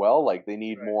do as well. Like they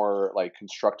need Right. more like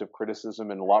constructive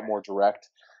criticism and a lot Right. more direct.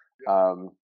 Yep.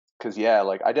 Um, Cause yeah,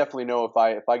 like I definitely know if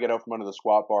I get out from under the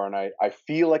squat bar and I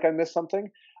feel like I missed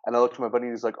something and I look to my buddy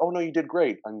and he's like, "Oh no, you did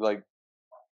great." I'm like,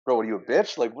 "Bro, what are you a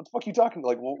bitch? Like what the fuck are you talking?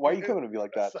 Like why are you coming to me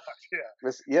like That that?" sucks. Yeah.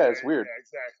 Yeah, Yeah. it's weird. Yeah.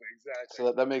 Exactly. Exactly.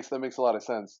 So that makes a lot of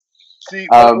sense. See,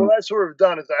 what Um, I sort of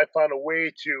done is I found a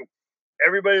way to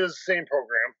everybody does the same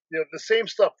program. The same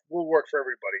stuff will work for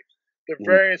everybody. The mhm,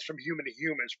 variance from human to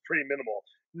human is pretty minimal.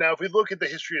 Now, if we look at the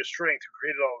history of strength, who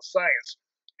created all the science,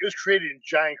 it was created in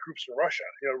giant groups in Russia.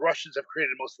 Russians have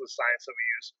created most of the science that we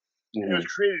use. And it was mhm,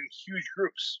 created in huge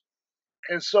groups.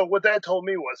 And so what that told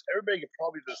me was everybody could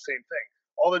probably do the same thing.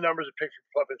 All the numbers are picked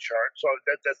from Puppet chart, so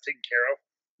that's taken care of.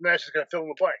 And that's just going to fill in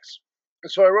the blanks.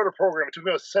 And so I wrote a program. It took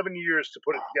me about 7 years to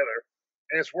put it together,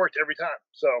 and it's worked every time.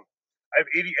 So I have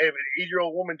an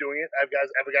 8-year-old woman doing it. I have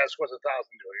a guy that squats 1,000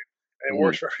 doing it, and it mhm.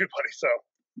 works for everybody. So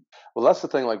Well, that's the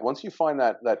thing. Like once you find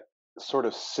that sort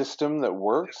of system that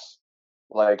yeah, works,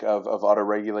 like of auto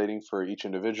regulating for each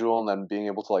individual, and then being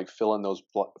able to like fill in those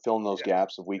yeah,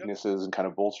 gaps of yep, weaknesses and kind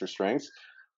of bolster strengths.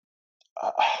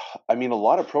 Uh, I mean, a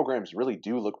lot of programs really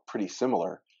do look pretty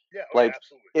similar. yeah, oh yeah, Like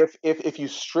absolutely, if you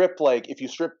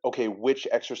strip okay which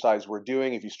exercise we're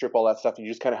doing, if you strip all that stuff and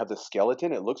you just kind of have the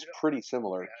skeleton, it looks yeah, pretty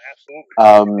similar. yeah, absolutely.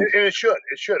 Um, And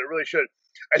it really should.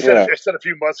 yeah. I said a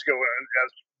few months ago when I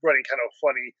was running kind of a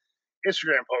funny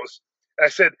Instagram post. I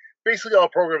said basically all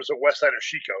programs are West Side or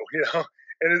Chico,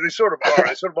 and they sort of are.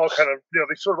 They sort of all kind of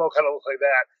they sort of all kind of look like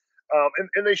that,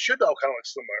 and they should all kind of look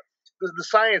similar. The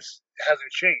science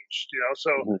hasn't changed,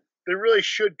 so Mhm, they really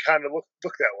should kind of look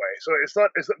that way. So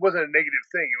it wasn't a negative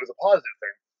thing; it was a positive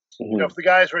thing. mhm, If the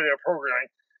guy's running a programming,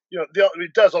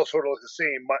 it does all sort of look the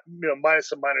same, minus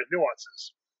some minor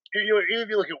nuances. Even if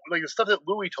you look at like the stuff that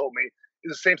Louis told me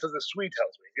is the same stuff that Swede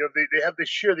tells me. They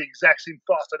share the exact same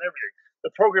thoughts on everything.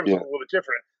 The programs Yeah. look a little bit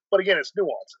different, but again, it's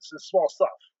nuances, it's small stuff.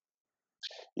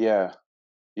 Yeah.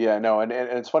 Yeah, no, and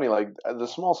it's funny, like the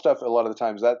small stuff. A lot of the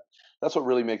times, that's what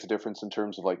really makes a difference in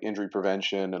terms of like injury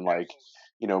prevention and like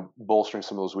Absolutely. bolstering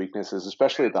some of those weaknesses,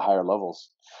 especially at the higher levels.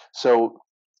 So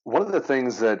one of the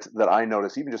things that I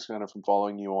notice, even just kind of from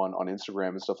following you on Instagram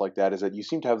and stuff like that, is that you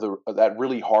seem to have that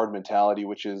really hard mentality,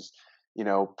 which is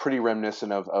pretty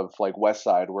reminiscent of like West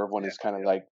Side, where everyone Yeah, is kind of yeah,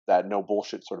 like that no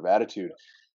bullshit sort of attitude.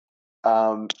 yeah.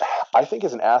 um, I think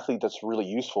as an athlete, that's really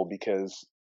useful because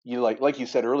like you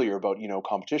said earlier about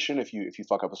competition. If you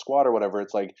fuck up a squat or whatever,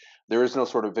 it's like there is no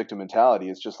sort of victim mentality.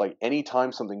 It's just like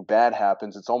anytime something bad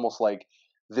happens, it's almost like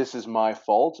this is my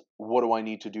fault. What do I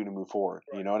need to do to move forward?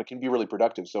 Right. And it can be really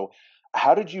productive. So,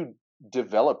 how did you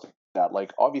develop that?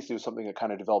 Like, obviously, it was something that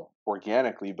kind of developed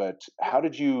organically, but Yeah, how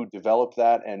did you develop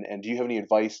that? And do you have any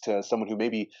advice to someone who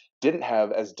maybe didn't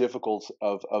have as difficult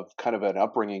of kind of an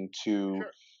upbringing to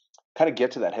sure. kind of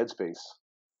get to that headspace?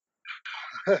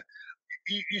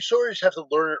 You sort of just have to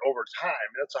learn it over time.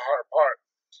 That's the hard part.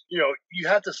 You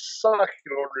have to suck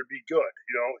in order to be good.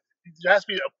 There has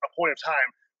to be a point of time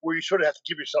where you sort of have to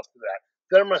give yourself to that.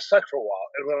 Then I'm going to suck for a while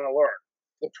and then I learn.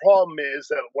 The problem is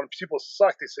that when people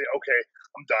suck, they say, "Okay,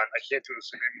 I'm done. I can't do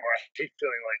this anymore. I hate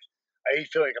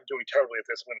feeling like I'm doing terribly at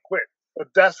this. I'm going to quit." But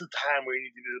that's the time where you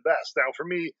need to do the best. Now, for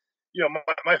me,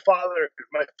 my father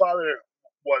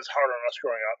was hard on us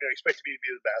growing up. He expected me to be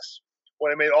the best.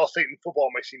 When I made All State in football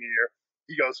my senior year,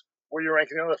 he goes, "Where are you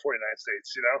ranking the other 49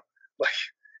 states?" Like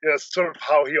it's sort of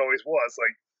how he always was.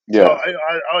 Like so, Yeah.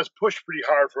 I was pushed pretty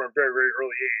hard from a very very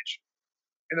early age,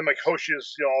 and then my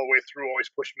coaches, all the way through, always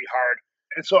pushed me hard,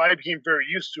 and so I became very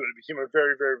used to it. It became a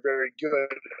very very very good,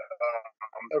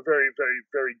 a very very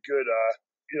very good,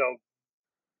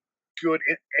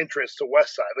 entrance to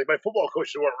West Side. Like my football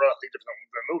coaches weren't radically different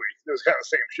than Louis. It was kind of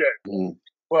the same shit. Mm.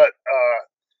 But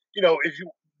if you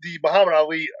the Muhammad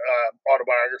Ali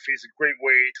autobiography is a great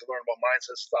way to learn about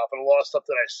mindset stuff, and a lot of stuff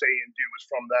that I say and do is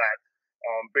from that,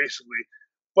 basically.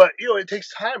 But it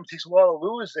takes time. It takes a lot of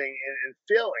losing and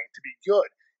failing to be good.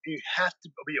 And you have to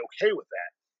be okay with that.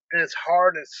 And it's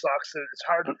hard and it sucks and it's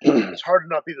hard. It's hard to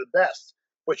not be the best,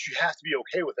 but you have to be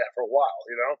okay with that for a while,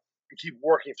 and keep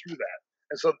working through that.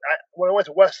 And so when I went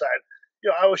to Westside,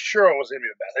 I was sure I was going to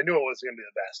be the best. I knew I was going to be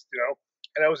the best,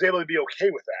 and I was able to be okay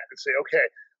with that and say, okay,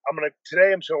 I'm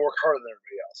just gonna work harder than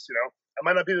everybody else. I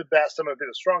might not be the best, I might not be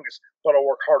the strongest, but I'll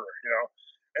work harder.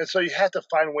 And so you have to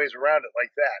find ways around it like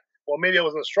that. Well, maybe I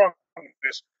wasn't the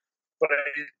strongest, but I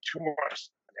did too much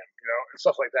than him, and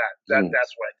stuff like that. Mm.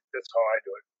 That's how I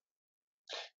do it.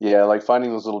 Yeah, like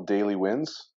finding those little daily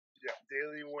wins. Yeah,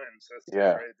 daily wins. That's it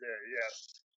Yeah. right there. Yes.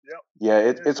 Yep. Yeah, And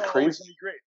it's it's not always crazy. gonna be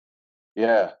great.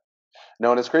 Yeah.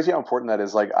 No, and it's crazy how important that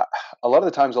is. Like, a lot of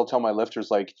the times I'll tell my lifters,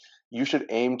 like, you should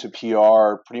aim to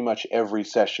PR pretty much every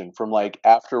session from like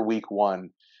after week one,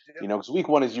 Yep. because week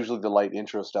one is usually the light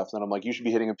intro stuff. Then I'm like, you should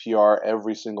be hitting a PR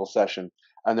every single session.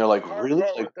 And they're The like, hard really?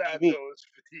 part Like, with what do you that mean? though is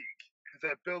fatigue. Is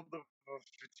that build of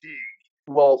fatigue.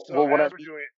 Well, So well, as we're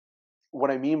doing it,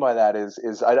 what I mean by that is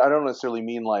I don't necessarily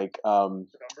mean like a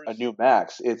numbers. new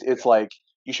max. It's Yep. like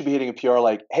you should be hitting a PR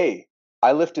like, hey,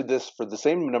 I lifted this for the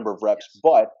same number of reps, Yes.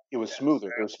 but it was Yes.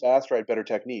 smoother, it was Absolutely. faster, I had better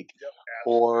technique. Yep.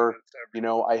 Absolutely. Or That's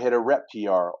everything. I hit a rep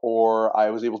PR, or I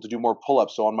was able to do more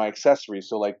pull-ups so on my accessories.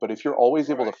 So like, but if you're always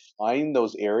able to Right. find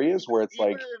those areas where it's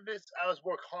Even like, if I was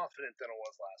more confident than I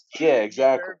was last time. yeah, It could be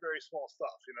exactly. very, very small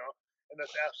stuff, and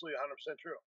that's absolutely 100%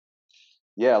 true.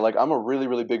 Yeah, like I'm a really,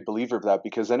 really big believer of that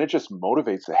because then it just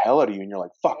motivates the hell out of you, and you're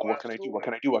like, "Fuck, Oh, what can I do? What absolutely.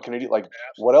 can I do? What can I do? Like, what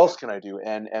Absolutely. else can I do?"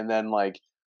 And then like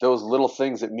those little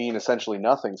things that mean essentially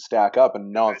nothing stack up,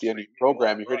 and now at the end of Eventually your mean a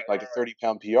program, lot. you're hitting Right, like a right, right.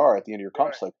 30-pound PR at the end of your comp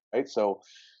Right. cycle, right?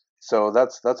 So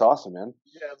that's awesome, man.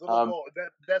 Yeah, little Um, goal.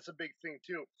 That's a big thing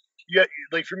too. Yeah,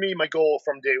 like for me, my goal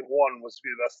from day one was to be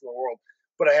the best in the world.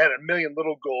 But I had a million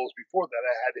little goals before that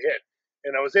I had to hit,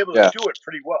 and I was able to yeah. do it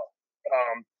pretty well.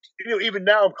 Um, even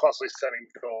now I'm constantly setting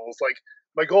goals. Like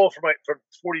my goal for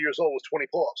 40 years old was 20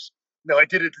 pull-ups. Now I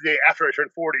did it the day after I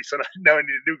turned 40, so now I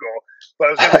need a new goal. But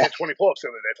I was able to hit 20 pull-ups the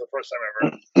other day for the first time ever.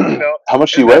 You know, How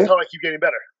much do and you that's weigh? how I keep getting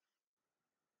better.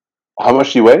 How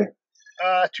much do you weigh?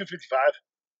 255.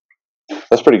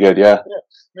 That's pretty good, yeah.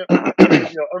 Yeah.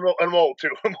 I'm old too.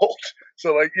 I'm old,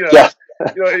 so like Yeah,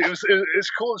 it's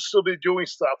cool to still be doing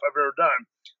stuff I've never done.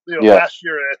 yeah. Last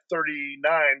year at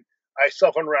 39, I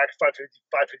self unracked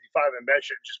 555 and bench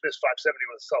and just missed 570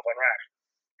 with a self unrack,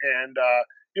 and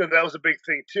that was a big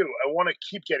thing too. I want to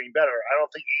keep getting better. I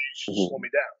don't think age should slow Mhm. me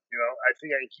down. I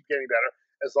think I can keep getting better,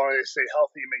 as long as I stay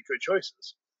healthy and make good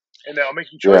choices. And now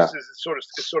making Yeah, choices is sort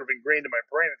of ingrained in my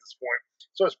brain at this point,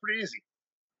 so it's pretty easy.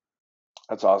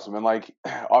 that's awesome. And like,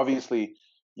 obviously,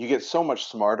 you get so much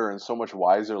smarter and so much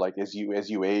wiser, like as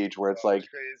you age, where it's Oh, like it's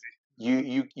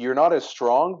crazy. you're not as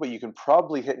strong, but you can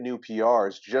probably hit new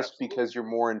PRs just because Absolutely. you're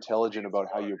more intelligent Being about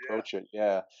how smart, you yeah, approach it.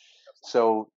 Yeah. absolutely.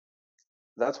 So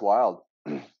that's wild.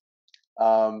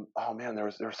 Oh man, there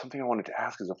was something I wanted to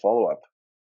ask as a follow up.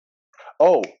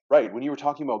 Oh, right. When you were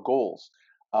talking about goals,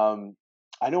 um,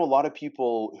 I know a lot of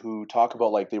people who talk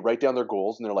about like they write down their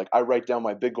goals and they're like, I write down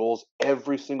my big goals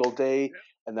every single day, Yeah,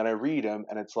 and then I read them,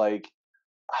 and it's like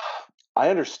I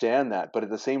understand that, but at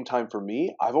the same time, for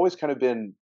me, I've always kind of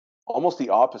been almost the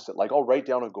opposite. Like I'll write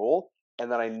down a goal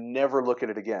and then I never look at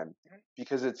it again mhm,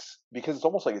 because it's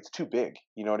almost like it's too big.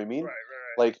 You know what I mean? right,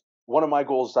 right, right. Like one of my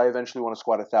goals is I eventually want to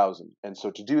squat 1,000, and so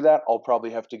to do that, I'll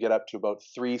probably have to get up to about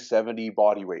 370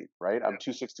 body weight. Right? I'm Yep,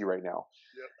 260 right now,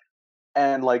 yep.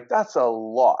 and like that's a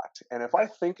lot. And if I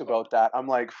That's think tough. about that, I'm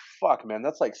like, fuck, man,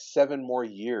 that's like 7 more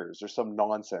years or some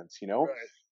nonsense. Right.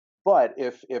 But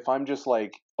if I'm just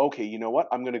like, okay, you know what?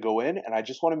 I'm gonna go in and I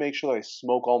just want to make sure that I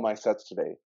smoke all my sets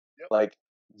today. Yep. Like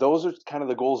those are kind of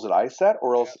the goals that I set,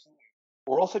 Absolutely.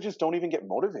 or else I just don't even get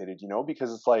motivated,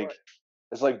 because Right.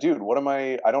 it's like, dude, what am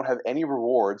I don't have any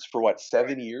rewards for what, Right.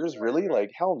 7 years? Right. Really? Right.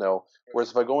 Like hell no. Right.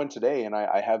 Whereas if I go in today and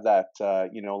I have that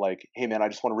like, hey man, I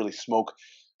just want to really smoke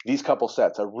these couple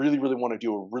sets. I really, really want to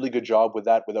do a really good job with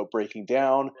that without breaking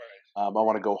down. Right. I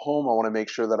want to go home. I want to make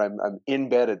sure that I'm in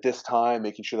bed at this time,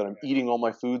 making sure that I'm Right. eating all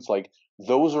my foods. Like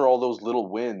those are all those little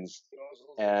wins. Those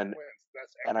little And wins.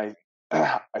 That's and everything.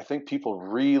 I think people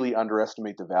really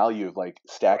underestimate the value of like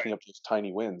stacking Right. up those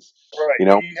tiny wins. Right. You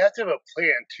know? You have to have a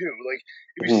plan too. Like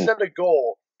Mhm. if you set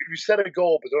a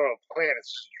goal but don't have a plan, it's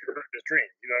just your a dream.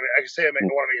 You know, what I mean, I can say I want to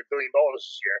make $1 billion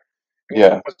this year, and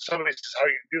Yeah. when somebody says how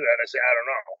you can do that, I say I don't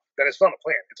know. Then it's not a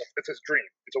plan. It's a dream.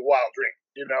 It's a wild dream.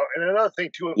 You know. And another thing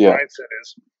too with Yeah. mindset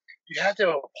is you have to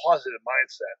have a positive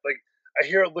mindset. Like I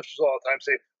hear lifters all the time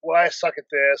say, "Well, I suck at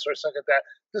this or I suck at that."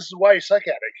 This is why you suck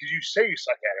at it because you say you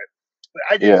suck at it. But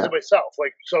I did it Yeah. to myself.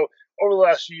 Like so, over the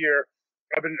last year,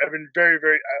 I've been very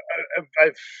very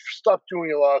I've stopped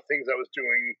doing a lot of things I was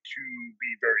doing to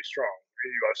be very strong.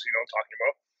 You obviously know what I'm talking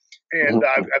about. And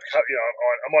Mhm. I've cut,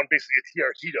 I'm on basically a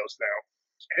TRT dose now,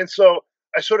 and so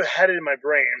I sort of had it in my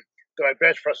brain that my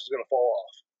bench press was going to fall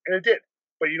off, and it did.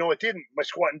 But you know, it didn't. My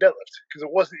squat and deadlift because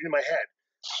it wasn't in my head.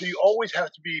 So you always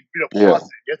have to be, Yeah.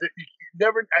 positive. You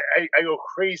never. I go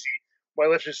crazy when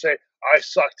I lifters say I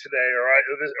suck today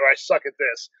or I suck at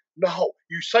this. No,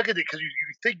 you suck at it because you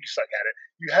think you suck at it.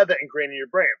 You have that ingrained in your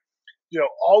brain.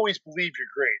 Always believe you're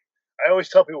great. I always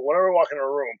tell people whenever I walk in a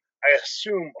room, I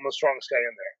assume I'm the strongest guy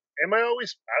in there. Am I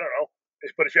always? I don't know.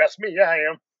 But if you ask me, yeah, I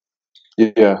am.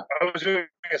 Yeah. I was doing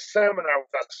a seminar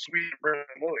with that sweet Brendan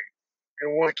Lilly,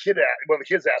 and one of the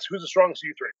kids asked, "Who's the strongest of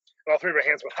you three?" And all three of our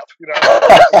hands went up. I mean,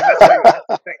 that's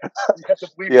the thing. You have to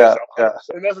believe in Yeah. yourself, Yeah.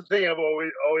 100%. And that's the thing I've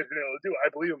always been able to do. I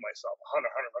believe in myself,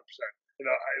 100%.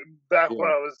 Back when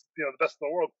Yeah. I was, the best in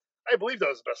the world, I believed I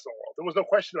was the best in the world. There was no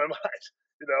question in my mind.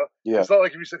 Yeah. It's not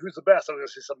like if you said who's the best, I was going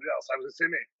to say somebody else. I was going to say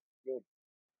me. Well,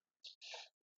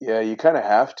 Yeah, you kind of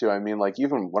have to. I mean, like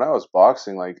even when I was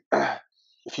boxing, like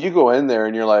if you go in there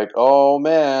and you're like, "Oh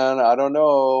man, I don't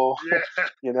know," yeah,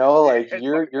 you get like head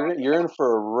fucking knocked you're in off.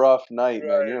 for a rough night,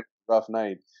 man. You're in Right, for a rough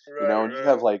night, right, and you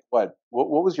have right. like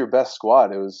what was your best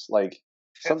squat? It was like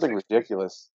something 1060,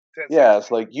 ridiculous. Yeah, it's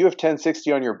 1060. like you have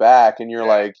 1060 on your back, and you're Yeah.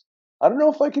 like, I don't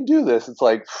know if I can do this. It's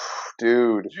like,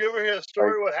 dude, Did you ever hear the like,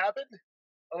 story what happened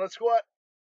on that squat?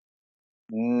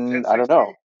 The I don't 1060?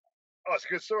 know. Oh, it's a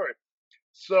good story.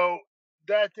 So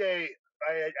that day,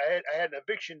 I had an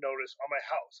eviction notice on my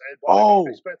house. I had bought an Oh,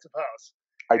 expensive house,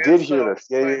 I and did hear so this.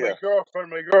 Yeah, my, yeah, my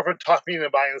yeah. girlfriend talked me into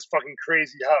buying this fucking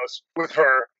crazy house with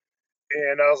her,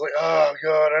 and I was like, oh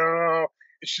god, I don't know.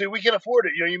 And she said, we can afford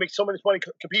it. You make so much money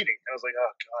competing. And I was like,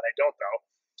 oh god, I don't know.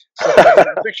 So I get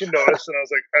an eviction notice, and I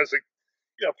was like,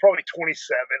 probably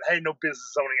 27. I had no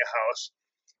business owning a house,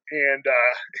 and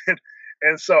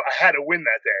and so I had to win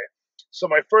that day. So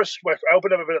I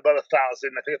opened up about 1,000,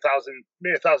 I think 1,000,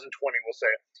 maybe 1,020, we'll say,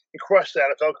 and crushed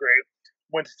that. I felt great.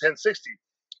 Went to 1060,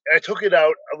 and I took it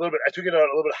out a little bit. I took it out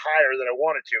a little bit higher than I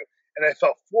wanted to, and I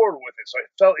fell forward with it. So I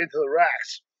fell into the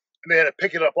racks, and they had to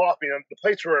pick it up off me. And the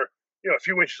plates were a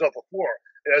few inches off the floor.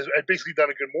 And I'd basically done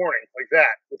a good morning like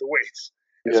that with the weights.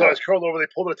 And so I Yeah. was curled over.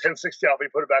 They pulled the 1060 off me,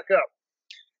 put it back up.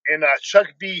 And Chuck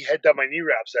V had done my knee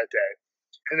wraps that day,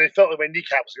 and they felt like my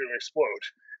kneecap was going to explode.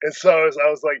 And so I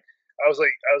was like,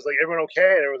 everyone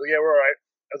okay? And everyone was like, yeah, we're all right.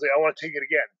 I was like, I want to take it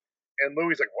again. And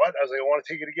Louis like, what? I was like, I want to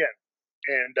take it again.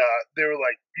 and they were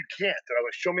like, "You can't." And I was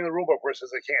like, "Show me the rule book where it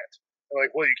says I can't." They're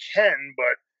like, "Well, you can,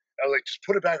 but," I was like, "Just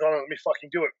put it back on and let me fucking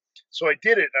do it." So I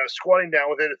did it, and I was squatting down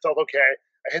with it. It felt okay.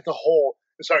 I hit the hole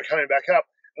and started coming back up,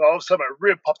 and all of a sudden my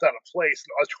rib popped out of place,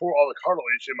 and I tore all the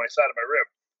cartilage in my side of my rib,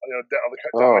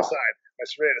 down my Oh, side, my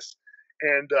serratus.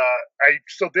 And I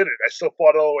still did it. I still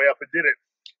fought all the way up and did it.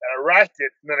 And I racked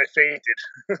it, and then I fainted.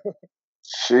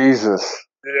 Jesus.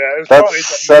 Yeah, it was probably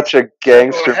That's such a so what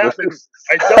gangster move. happened,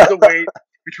 I dumped the weight.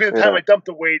 Between the time Yeah. I dumped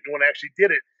the weight and when I actually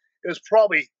did it, it was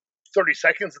probably 30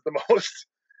 seconds at the most.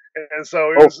 And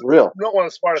so it Oh, was for real. not one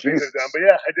of the smartest things I've done. Jesus. But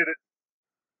yeah, I did it.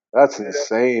 That's Yeah,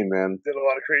 insane, man. did a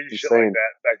lot of crazy shit like Insane.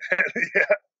 that back then.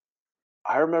 Yeah.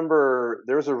 I remember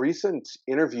there was a recent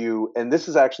interview, and this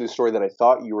is actually a story that I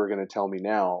thought you were going to tell me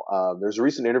now. There's a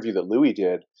recent interview that Louis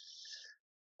did,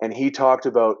 and he talked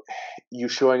about you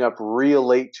showing up real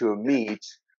late to a meet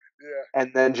Yeah.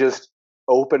 and then just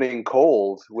opening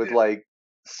cold with Yeah. like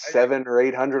I, 700 or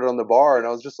 800 on the bar, and I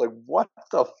yeah. was just like, "What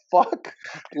the fuck?"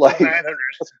 It was Like, 900.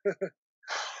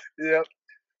 Yeah.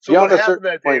 So beyond what a certain happened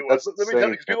that day point, was, that's let me tell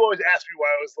you, insane. because people always ask me why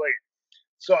I was late.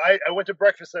 So I went to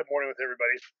breakfast that morning with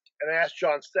everybody, and I asked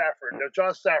John Stafford. Now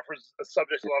John Stafford's a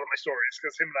subject to a lot of my stories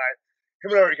because him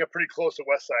and I already got pretty close at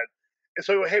West Side. And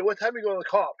so, hey, what time are you going to the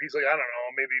comp? He's like, I don't know,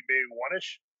 maybe one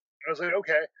ish. I was like,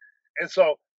 okay. And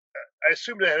so I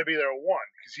assumed I had to be there at one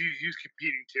because he was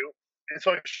competing too. And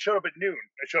so I showed up at noon.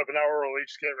 I showed up an hour early,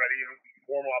 just get ready and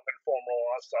warm up and foam roll and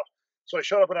all that stuff. So I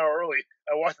showed up an hour early.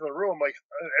 I walked in the room, like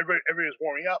everybody was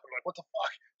warming up. I'm like, what the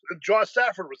fuck? And John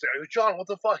Stafford was there. I go, John, what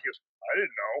the fuck? He goes, I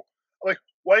didn't know. I'm like,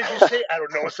 why did you say I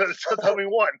don't know instead of tell me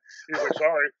one? He's like,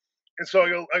 sorry. And so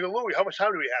I go, Louis, how much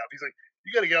time do we have? He's like,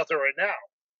 you got to get out there right now.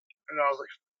 And I was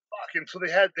like, fuck. And so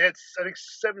they had I think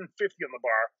 750 on the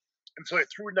bar, and so they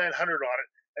threw 900 on it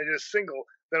and did a single.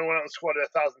 Then went out and squatted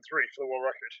 1,003 for the world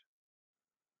record.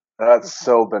 That's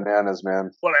so bananas,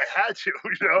 man. But I had to,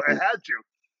 I had to,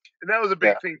 and that was a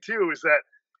Yeah, big thing too. Is that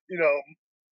you know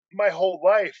my whole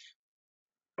life,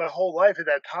 my whole life at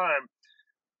that time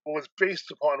was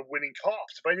based upon winning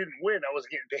comps. If I didn't win, I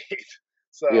wasn't getting paid.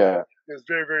 So yeah, it was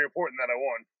very, very important that I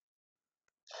won.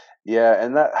 yeah,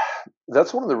 and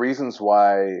that's one of the reasons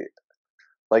why,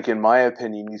 like in my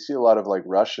opinion, you see a lot of like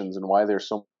Russians and why they're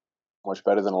so much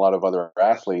better than a lot of other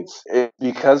Absolutely, athletes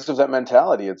because of that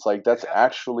mentality. It's like they that's have to.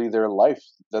 actually their life.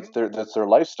 Mm-hmm. That's their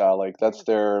lifestyle. Like Mm-hmm. that's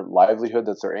their livelihood.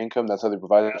 That's their income. That's how they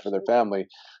provide for their Absolutely, family.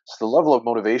 So the level of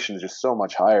motivation is just so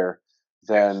much higher yes,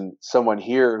 than someone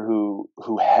here who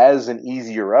has an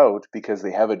easier out because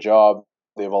they have a job.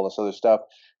 They have all this other stuff.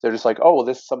 They're just like, oh, well,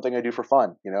 this is something I do for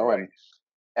fun, you know, right,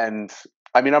 and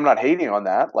I mean, I'm not hating on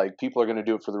that. Like people are going to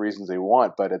do it for the reasons they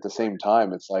want, but at the right, same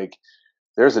time, it's like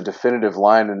there's a definitive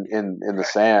line in the right.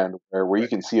 sand where you Right.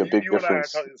 can see a big You and I are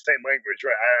difference. talking the same language,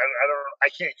 right? I don't. I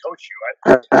can't coach you.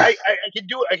 I can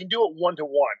do it. I can do it one to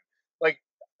one. Like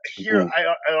here, Mhm.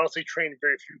 I honestly train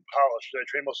very few powerlifters. I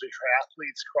train mostly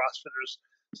triathletes, CrossFitters,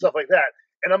 stuff like that,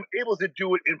 and I'm able to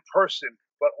do it in person.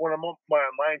 But when I'm on my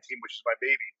online team, which is my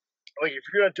baby, like if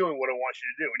you're not doing what I want you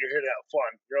to do and you're here to have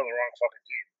fun, you're on the wrong fucking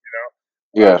team.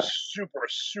 I'm Yeah, super,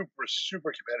 super,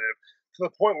 super competitive to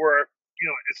the point where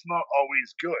it's not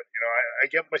always good. I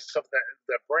get myself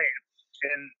that brain,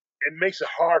 and it makes it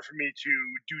hard for me to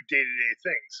do day to day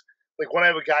things. Like when I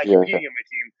have a guy yeah, competing on my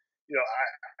team,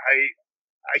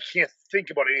 I can't think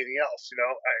about anything else.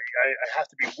 I have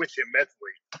to be with him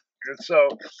mentally, and so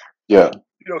yeah,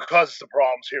 it causes some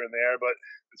problems here and there. But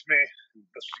it's me.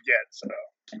 That's what you get. So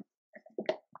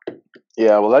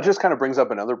yeah. Well, that just kind of brings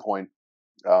up another point.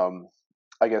 Um,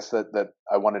 I guess that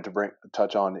I wanted to bring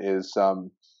touch on is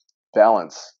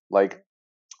balance. Like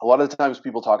a lot of the times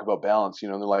people talk about balance. You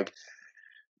know, they're like,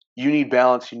 you need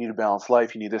balance, you need a balanced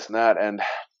life, you need this and that, and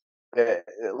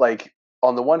like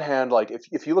on the one hand, like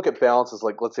if you look at balance as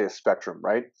like let's say a spectrum,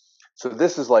 right? So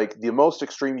this is like the most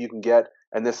extreme you can get,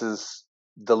 and this is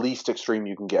the least extreme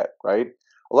you can get, right?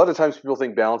 A lot of times people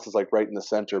think balance is like right in the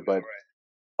center, no, but right?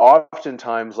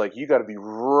 oftentimes like you got to be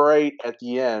right at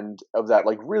the end of that, Yep.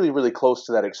 like really really close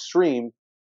to that Yep. extreme,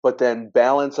 but then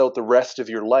balance out the rest of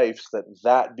your life so that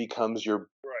that becomes your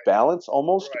Right. balance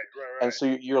almost. Right. Right. And Right. so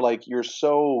you're like you're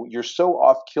so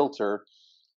off kilter,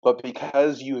 but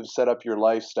because you have set up your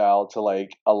lifestyle to like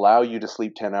allow you to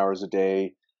sleep 10 hours a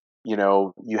day, you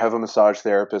know, you have a massage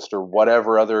therapist or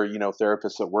whatever other, you know,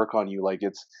 therapists that work on you, like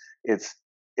it's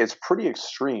it's pretty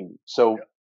extreme. So Yep.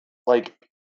 like,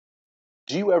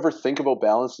 do you ever think about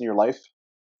balance in your life?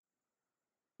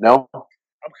 No.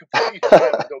 I'm completely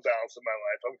fine with no balance in my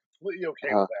life. I'm completely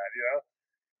okay Uh, with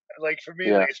that. Like for me,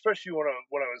 yeah, like especially when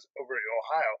I was over in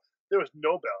Ohio, there was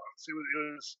no balance.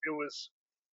 It was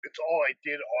it's all I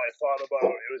did, all I thought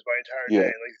about. It was my entire Yeah.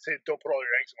 day. Like you say, don't put all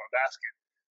your eggs in one basket.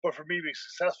 But for me being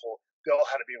successful, they all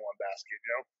had to be in one basket.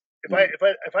 You know, Mm, if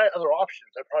I had other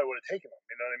options, I probably would have taken them.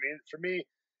 You know what I mean? For me,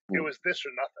 it mm. was this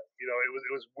or nothing. You know,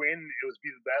 it was win, it was be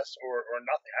the best, or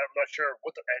nothing. I'm not sure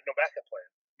what I had no backup plan.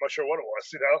 I'm not sure what it was.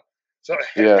 You know, so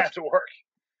it Yeah. had to work.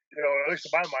 You know, at least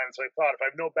in my mind, so I thought if I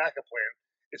have no backup plan,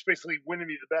 it's basically winning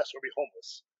me the best or be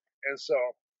homeless. And so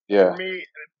for Yeah. me,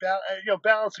 you know,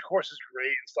 balance of course is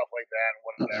great and stuff like that, and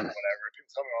whatever, whatever.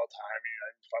 People tell me all the time, you know, I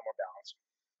need to find more balance,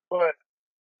 but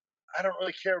I don't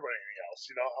really care about anything else.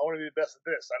 You know, I want to be the best at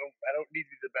this. I don't need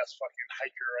to be the best fucking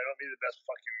hiker. I don't need the best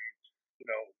fucking, you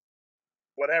know,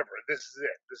 whatever. This is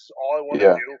it. This is all I want to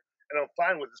Yeah. do, and I'm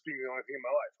fine with this being the only thing in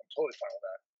my life. I'm totally fine with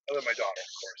that. Other than my daughter,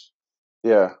 of course.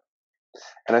 Yeah.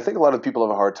 And I think a lot of people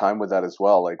have a hard time with that as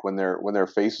well. Like when they're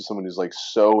faced with someone who's like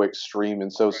so extreme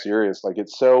and so Right. serious, like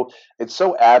it's so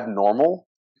abnormal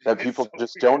that It's so people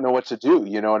just don't weird. know what to do.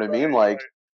 You know what I mean? Right. Like Right.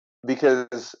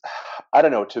 because I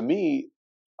don't know. To me,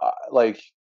 like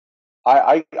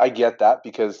I get that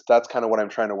because that's kind of what I'm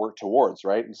trying to work towards,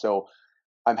 right? And so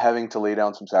I'm having to lay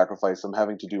down some sacrifice. I'm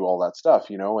having to do all that stuff,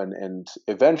 you know, and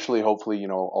eventually, hopefully, you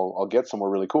know, I'll get somewhere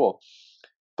really cool.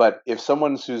 But if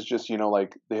someone's who's just, you know,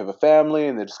 like they have a family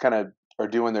and they just kind of are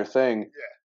doing their thing,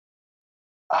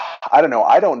 Yeah. I don't know.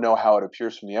 I don't know how it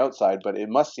appears from the outside, but it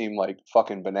must seem like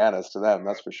fucking bananas to them.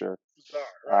 That's for sure. Bizarre.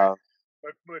 Right. Uh,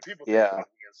 But people think I'm yeah. fucking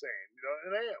insane. You know,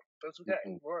 and I am. That's okay.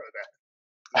 Mhm. More of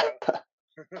that.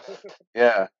 You know.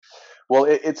 Yeah. Well,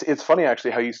 it's funny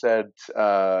actually how you said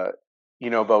you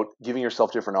know about giving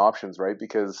yourself different options, right?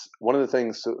 Because one of the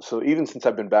things, so even since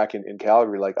I've been back in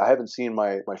Calgary, like I haven't seen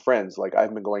my friends, like I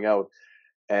haven't been going out,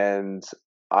 and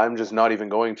I'm just not even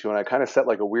going to. And I kind of set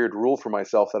like a weird rule for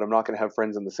myself that I'm not going to have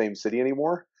friends in the same city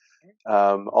anymore.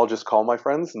 I'll just call my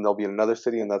friends, and they'll be in another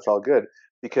city, and that's all good.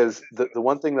 Because the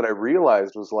one thing that I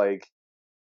realized was like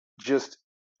just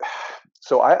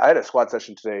so I had a squat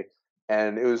session today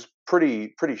and it was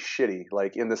pretty shitty,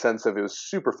 like in the sense of it was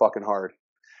super fucking hard.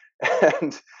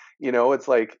 And you know, it's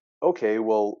like, okay,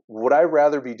 well, would I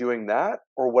rather be doing that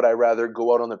or would I rather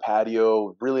go out on the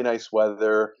patio, really nice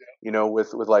weather, Yeah. you know,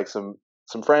 with like some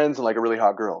friends and like a really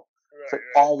hot girl? It's like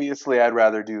Right. Right. obviously I'd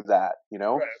rather do that, you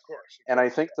know? Right. Of course. Of And I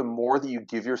course. think the more that you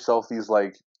give yourself these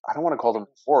like I don't want to call them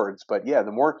rewards, but yeah,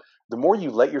 the more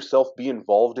you let yourself be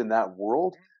involved in that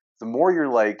world, Mhm. the more you're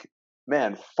like,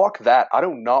 man, fuck that. I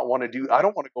do not want to do. I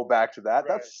don't want to go back to that.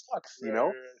 That Right. sucks, you Right.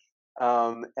 know.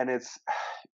 Right. And it's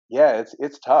yeah,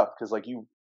 it's tough because like you,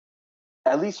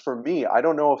 at least for me, I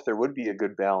don't know if there would be a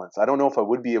good balance. I don't know if I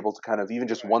would be able to kind of even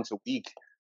just Right. once a week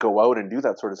go out and do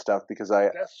that sort of stuff because I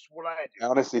That's what I do.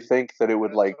 honestly think that it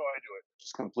would That's like how I do it.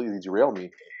 just completely derail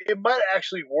me. It might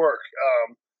actually work.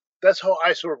 That's how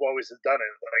I sort of always have done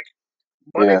it. Like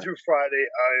Monday Yeah, through Friday,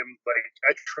 I'm like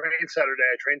I train Saturday,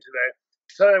 I train today.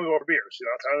 Saturday we go for beers. You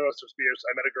know, Saturday we go for beers.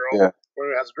 I met a girl. yeah, We're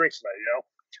gonna have some drinks tonight. You know,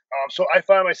 so I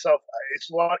find myself it's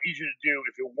a lot easier to do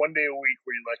if you're one day a week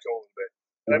where you let go a little bit.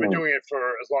 And I've been hmm, doing it for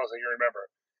as long as I can remember.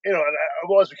 You know, and I've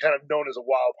always been kind of known as a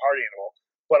wild party animal,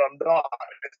 but I'm not.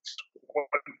 It's one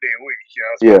day a week. You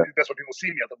know, so yeah, that's when people see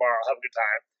me at the bar. I'll have a good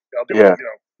time. I'll do it. yeah. You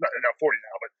know, not 40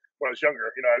 now, but when I was younger,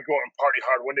 you know, I'd go out and party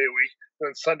hard one day a week, and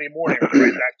then Sunday morning it was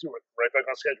right back to it, right back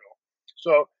on schedule.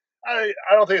 So I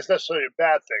don't think it's necessarily a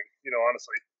bad thing, you know,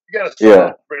 honestly. You gotta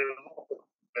Yeah. celebrate it a little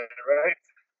bit, right?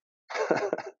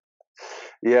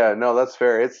 Yeah, no, that's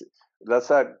fair. That's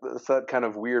that kind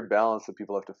of weird balance that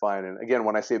people have to find. And again,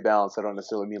 when I say balance, I don't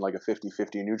necessarily mean like a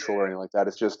 50-50 neutral or Yeah. anything like that.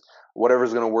 It's just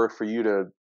whatever's going to work for you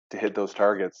to hit those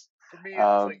targets. For me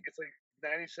Um, it's like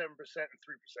 97% and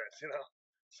 3%, you know?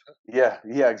 yeah,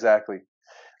 yeah, exactly.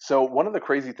 So one of the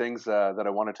crazy things that I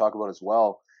want to talk about as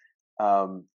well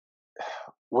um,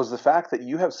 was the fact that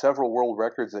you have several world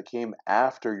records that came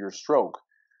after your stroke,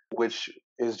 which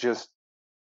is just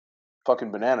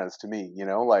fucking bananas to me. You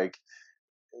know, like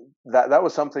that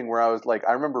was something where I was like,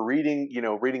 I remember reading, you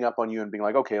know, reading up on you and being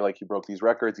like, okay, like you broke these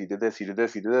records, you did this, you did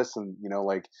this, you did this, and you know,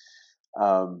 like,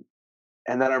 um,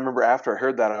 and then I remember after I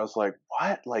heard that, I was like,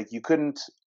 what? Like you couldn't?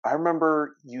 I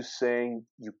remember you saying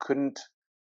you couldn't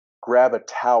grab a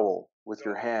towel with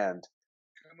your Nope. hand,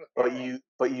 Couldn't lift my arm.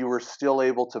 but you were still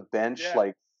able to bench Yeah.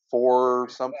 like four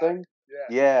 455. something.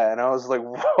 Yeah. Yeah, and I was like,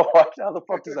 what? How the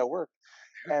fuck does that work?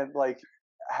 And like,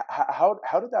 how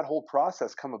did that whole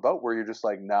process come about? Where you're just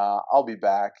like, nah, I'll be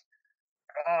back.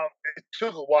 It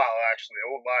took a while actually. I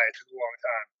won't lie, it took a long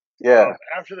time. Yeah.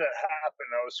 After that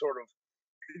happened, I was sort of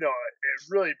you know, it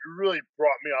really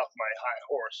brought me off my high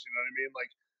horse. You know what I mean?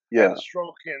 Like I had Yeah. a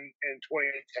stroke in 2010.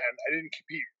 I didn't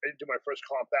compete. I didn't do my first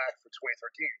comp back for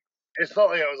 2013. It's not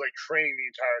like I was like training the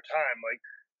entire time. Like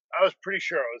I was pretty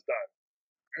sure I was done.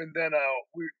 And then I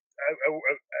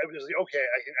was like, okay,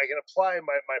 I can apply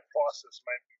my process,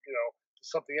 to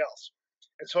something else.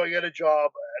 And so I got a job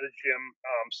at a gym,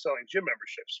 selling gym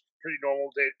memberships. Pretty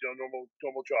normal day,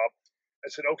 normal job. I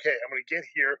said, okay, I'm going to get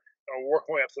here and I'll work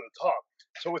my way up to the top.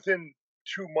 So within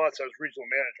 2 months, I was regional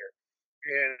manager,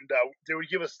 and they would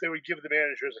give the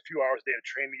managers a few hours a day to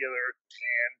train together,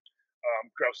 tan,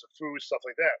 grab some food, stuff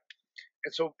like that.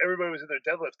 And so everybody was in there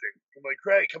deadlifting. I'm like,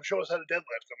 Greg, come show us how to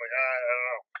deadlift. I'm like, I don't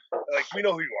know. They're like, we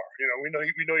know who you are. We know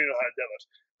you know how to deadlift.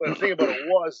 But the thing about it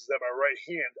was is that my right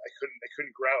hand, I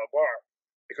couldn't grab a bar.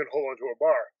 I couldn't hold onto a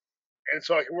bar, and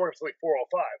so I could work up to like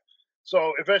 405.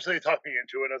 So eventually they talked me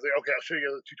into it. And I was like, okay, I'll show you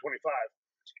guys the 225.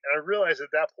 And I realized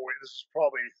at that point, this is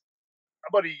probably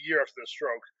about a year after the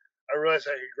stroke, I realized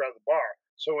I could grab the bar.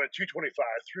 So I went 225,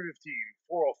 315,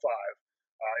 405,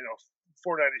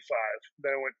 495.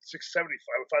 Then I went 675,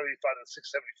 585, and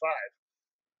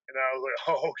 675. And I was like,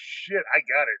 oh shit, I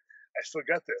got it. I still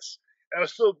got this. And I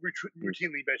was still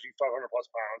routinely benching 500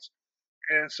 plus pounds.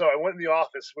 And so I went in the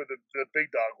office where the big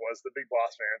dog was, the big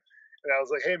boss man. And I was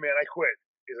like, hey man, I quit.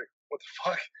 He's like, what the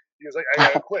fuck? He was like,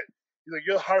 I gotta quit. He's like,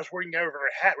 you're the hardest working guy I've ever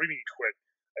had. What do you mean you quit?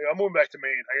 I'm moving back to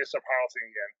Maine. I gotta start powerlifting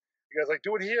again. He goes like,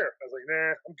 do it here. I was like,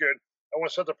 nah, I'm good. I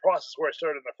want to start the process where I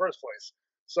started in the first place.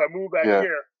 So I moved back Yeah.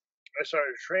 here. I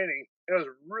started training. It was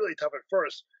really tough at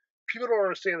first. People don't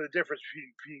understand the difference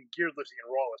between geared lifting and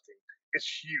raw lifting. It's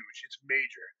huge. It's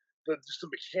major. Just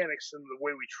the mechanics and the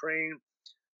way we train.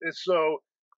 And so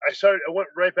I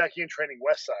went right back in training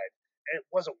West Side, and it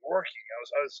wasn't working.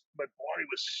 My body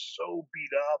was so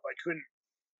beat up. I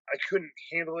couldn't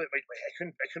handle it. I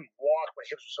couldn't walk. My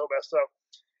hips were so messed up.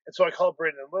 And so I called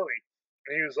Brandon Lilly,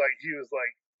 and he was like,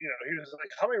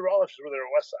 how many raw lifters were there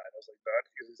at West Side? I was like, none.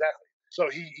 He goes, exactly. So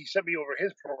he sent me over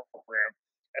his program.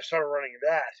 I started running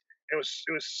that. It was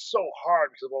so hard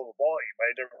because of all the volume.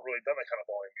 I had never really done that kind of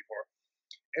volume before.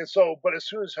 And so, but as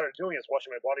soon as I started doing it, I was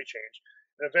watching my body change.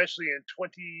 And eventually in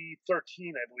 2013,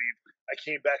 I believe, I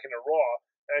came back into Raw,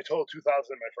 and I totaled 2,000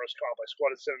 in my first comp. I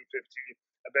squatted 750,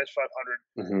 I benched 500,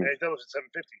 Mm-hmm. and I deadlifted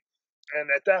 750.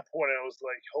 And at that point, I was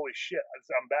like, holy shit,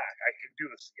 I'm back. I can do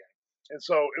this again. And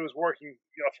so it was working,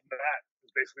 from that.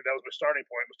 Basically, that was my starting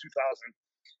point, was 2000.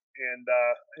 And,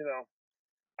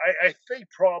 I think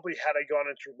probably had I gone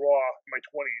into Raw in my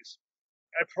 20s,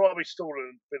 I probably still would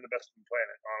have been the best on the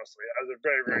planet, honestly. I was a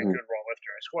very, very Mm-hmm. good raw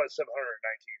lifter. I squatted 719.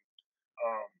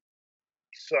 Um,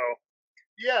 so,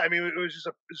 yeah, I mean, it was just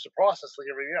a process like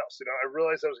everything else. I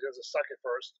realized I was going to suck at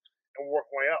first and work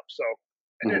my way up. So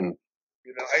I did. Mm-hmm.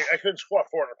 I couldn't squat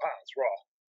 400 pounds raw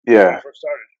when Yeah. I first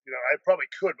started. I probably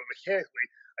could, but mechanically,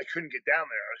 I couldn't get down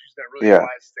there. I was using that really Yeah.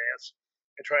 wide stance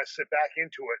and trying to sit back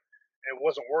into it, and it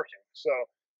wasn't working. So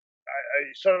I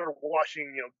started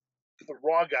watching, the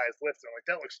raw guys lift, and I'm like,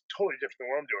 that looks totally different than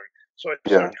what I'm doing. So I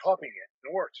Yeah. started copying it,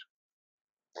 and it worked.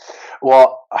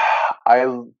 Well, I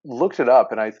looked it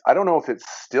up, and I don't know if it's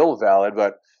still valid,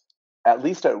 but at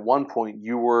least at one point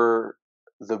you were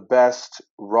the best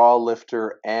raw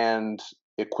lifter and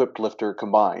equipped lifter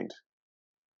combined.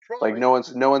 Like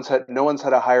Probably. no one's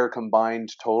had a higher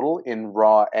combined total in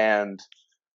raw and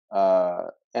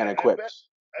equipped.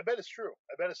 I bet it's true.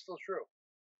 I bet it's still true.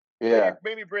 Yeah,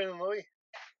 Maybe Brandon Lilly.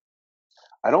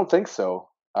 I don't think so.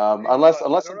 Maybe Unless not.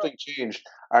 I don't something know. changed.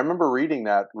 I remember reading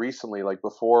that recently, like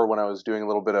before when I was doing a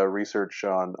little bit of research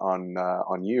on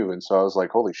you, and so I was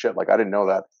like, holy shit! Like I didn't know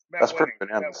that. Matt That's pretty Wenning.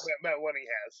 bananas. Matt Wenning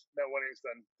has. Matt Wenning's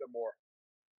done more.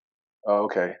 Oh,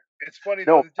 okay. It's funny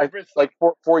though, No, the difference. like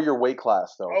for your weight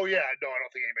class though. Oh yeah, no, I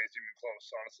don't think anybody's even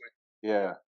close, honestly.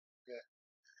 Yeah. Yeah.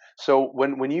 So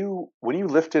when you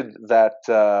lifted that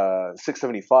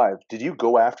 675, did you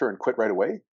go after and quit right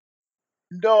away?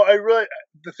 No,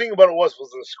 the thing about it was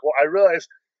the squat. I realized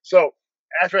so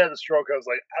after I had the stroke, I was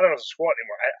like, I don't know how to squat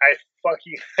anymore. I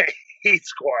fucking I hate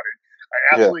squatting. I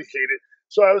Yeah. absolutely hate it.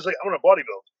 So I was like, I'm gonna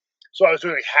bodybuild. So I was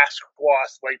doing like half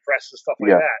squats, leg presses, stuff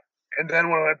like Yeah. that. And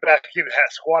then when I went back into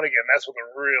half squat again, that's when the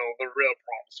real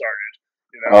problem started.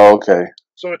 Oh, okay.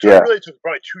 So it Yeah. really took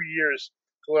probably 2 years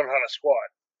to learn how to squat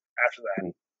after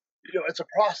that. Mm. It's a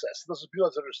process. Those people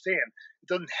have to understand. It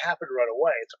doesn't happen right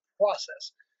away. It's a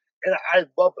process. And I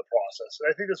love the process.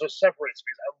 And I think that's what separates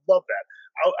me. I love that.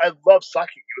 I love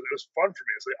sucking. It was fun for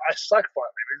me. It's like, I suck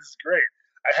finally. This is great.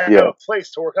 I have Yeah. a place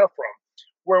to work out from.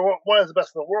 Where one of the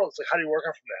best in the world, it's like, how do you work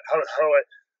out from that?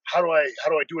 How do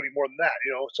I do any more than that?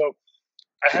 So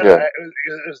Yeah.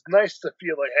 it was nice to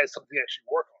feel like I had something to actually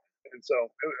work on. And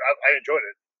so I enjoyed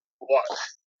it a lot.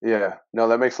 Yeah. No,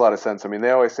 that makes a lot of sense. I mean,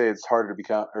 they always say it's harder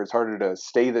to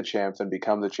stay the champ than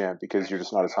become the champ because you're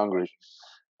just not as hungry.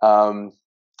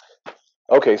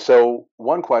 Okay, so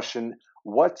one question.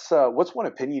 What's one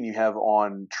opinion you have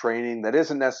on training that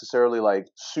isn't necessarily like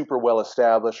super well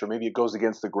established, or maybe it goes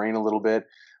against the grain a little bit,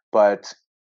 but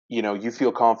you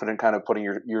feel confident kind of putting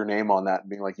your name on that and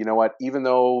being like, you know what, even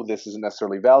though this isn't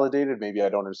necessarily validated, maybe I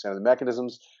don't understand the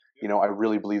mechanisms, I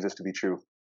really believe this to be true.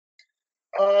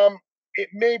 Um, it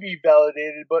may be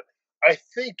validated, but I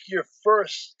think the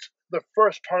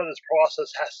first part of this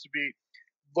process has to be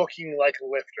looking like a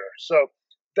lifter. So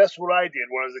that's what I did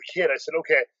when I was a kid. I said,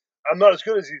 okay, I'm not as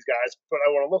good as these guys, but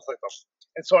I want to look like them.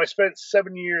 And so I spent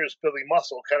 7 years building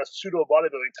muscle, kind of pseudo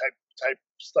bodybuilding type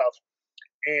stuff.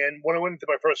 And when I went into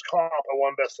my first comp, I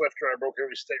won best lifter. I broke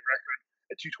every state record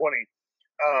at 220.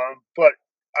 But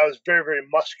I was very, very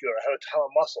muscular. I had a ton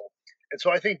of muscle, and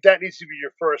so I think that needs to be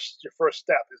your first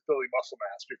step is building muscle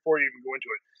mass before you even go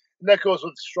into it. And that goes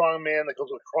with strongman. That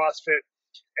goes with CrossFit,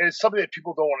 and it's something that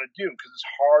people don't want to do because it's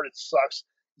hard. It sucks.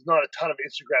 There's not a ton of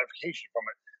instant gratification from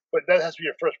it. But that has to be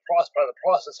your first part of the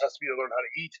process. Has to be to learn how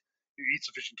to eat. You eat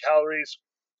sufficient calories.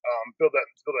 Build that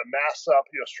mass up.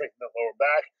 Strengthen that lower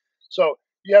back. So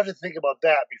you have to think about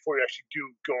that before you actually do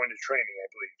go into training. I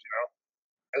believe.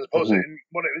 As opposed to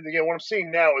Hmm. again, what I'm seeing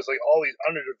now is like all these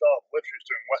underdeveloped lifters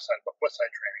doing West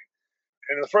Side training.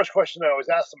 And the first question I always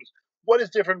ask them is, "What is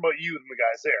different about you than the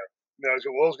guys there?" I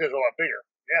go, "Well, those guys are a lot bigger."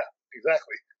 Yeah,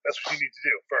 exactly. That's what you need to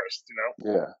do first.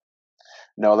 Yeah.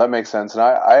 No, that makes sense. And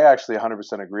I actually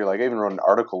 100% agree. Like I even wrote an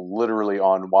article literally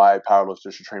on why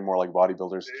powerlifters should train more like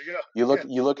bodybuilders. There you go. You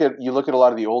look Yeah, you look at a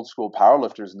lot of the old school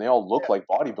powerlifters and they all look yeah. like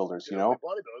bodybuilders, They look like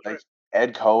bodybuilders, like right?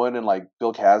 Ed Cohen and like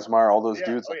Bill Kazmaier, all those Yeah.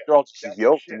 dudes, Oh like yeah. they're all just That's their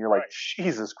yoked and shit, you're like, right?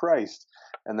 Jesus Christ.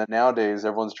 And then nowadays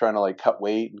everyone's trying to like cut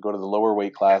weight and go to the lower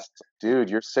weight class. It's like, dude,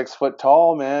 you're 6 foot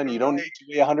tall, man. You don't need Right. to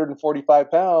weigh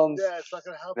 145 pounds. Yeah, it's not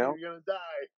gonna help You you. know? You're gonna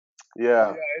die.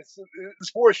 Yeah. Yeah, the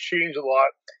sport's changed a lot.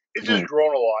 It's just Mhm.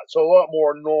 grown a lot. So a lot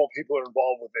more normal people are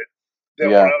involved with it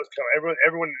than when Yeah. I was coming.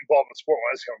 Everyone involved in the sport when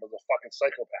I was coming was a fucking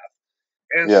psychopath.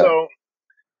 And Yeah. so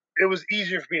it was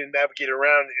easier for me to navigate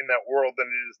around in that world than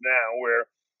it is now, where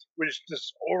we just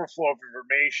this overflow of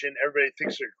information. Everybody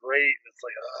thinks they're great. And it's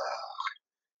like,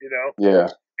 you know, Yeah.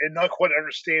 and not quite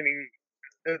understanding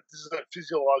that this is a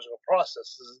physiological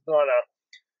process. This is not a,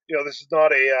 this is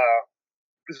not a,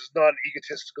 this is not an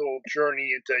egotistical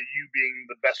journey into you being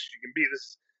the best you can be.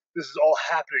 This is all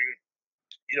happening.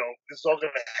 This is all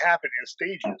going to happen in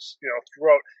stages.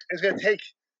 Throughout. And it's going to take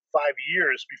 5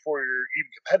 years before you're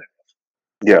even competitive.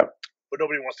 Yeah. But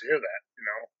nobody wants to hear that.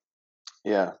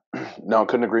 Yeah, no,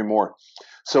 couldn't agree more.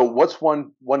 So, what's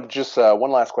one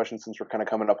last question since we're kind of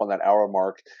coming up on that hour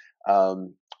mark?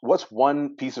 What's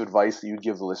one piece of advice that you'd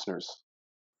give the listeners?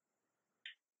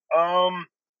 Um,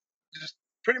 just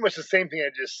pretty much the same thing I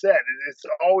just said. It's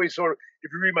always sort of,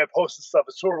 if you read my posts and stuff,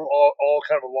 it's sort of all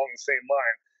kind of along the same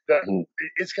line. That Mhm.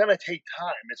 it's going to take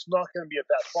time. It's not going to be a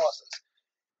fast process.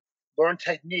 Learn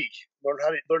technique. Learn how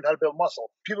to build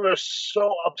muscle. People are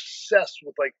so obsessed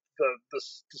with like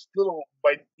this little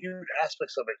minute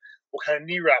aspects of it. What kind of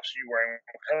knee wraps are you wearing?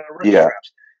 What kind of wrist Yeah,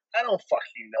 straps? I don't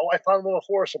fucking know. I found them on the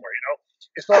floor somewhere.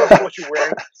 It's not about what you're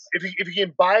wearing. If you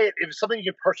can buy it, if it's something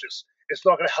you can purchase, it's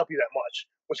not going to help you that much.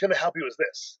 What's going to help you is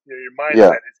this. Your yeah,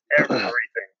 mindset is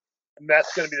everything, and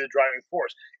that's going to be the driving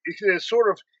force. It's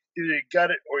sort of either you got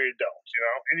it or you don't.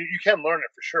 And you can learn it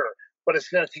for sure, but it's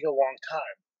going to take a long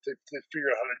time to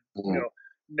figure out how to you Mhm. know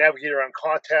navigate around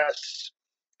contests,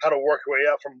 how to work your way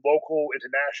up from local,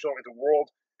 international, into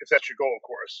world, if that's your goal, of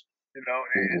course.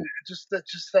 Mhm. Just that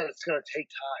it's going to take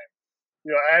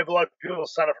time. I have a lot of people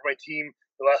sign up for my team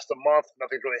the last a month,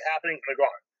 nothing's really happening, and they're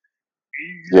gone.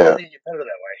 You're not Yeah, going to get better that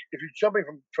way. If you're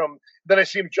jumping from then I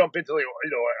see them jump into like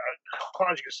a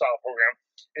conjugate style program.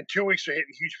 In 2 weeks they're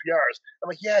hitting huge PRs. I'm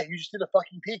like, yeah, you just did a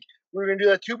fucking peak. We were gonna do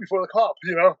that too before the comp.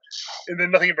 And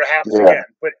then nothing ever happens yeah, again.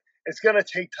 But it's gonna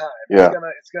take time. It's yeah.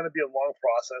 gonna it's gonna be a long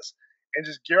process, and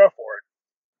just gear up for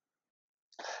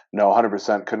No,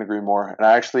 100%. Couldn't agree more. And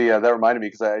I actually, that reminded me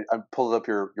because I pulled up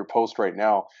your post right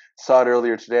now. Saw it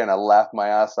earlier today, and I laughed my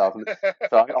ass off. So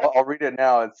it. I'll read it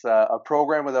now. It's a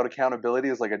program without accountability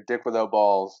is like a dick without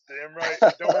balls. Damn right.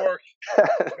 It don't work. It's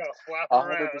kind of flapping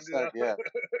hundred around. percent. Yeah.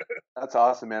 That's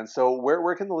awesome, man. So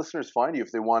where can the listeners find you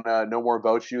if they want to know more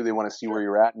about you? They want to see where Sure.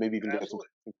 you're at, maybe even get some.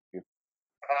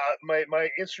 Absolutely. My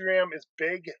Instagram is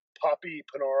Big Poppy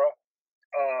Panora.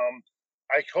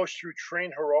 I coach through Train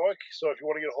Heroic, so if you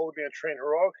want to get a hold of me on Train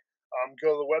Heroic,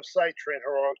 go to the website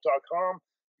trainheroic.com.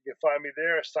 You can find me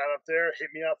there, sign up there,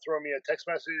 hit me up, throw me a text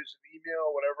message, an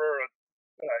email, whatever,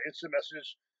 instant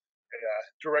message,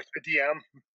 direct a DM.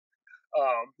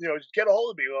 Just get a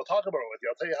hold of me. I'll talk about it with you.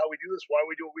 I'll tell you how we do this, why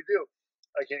we do what we do.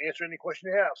 I can answer any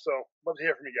question you have. So love to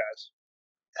hear from you guys.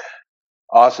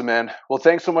 Awesome, man. Well,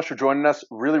 thanks so much for joining us.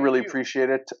 Really, Thank really you. appreciate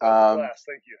it. That was a blast.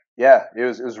 Thank you. Yeah,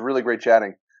 it was really great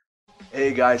chatting.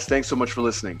 Hey guys, thanks so much for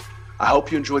listening. I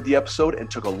hope you enjoyed the episode and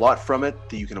took a lot from it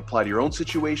that you can apply to your own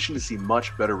situation to see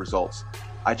much better results.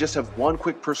 I just have one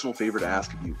quick personal favor to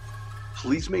ask of you.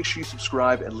 Please make sure you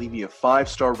subscribe and leave me a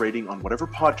 5-star rating on whatever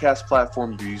podcast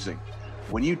platform you're using.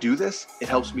 When you do this, it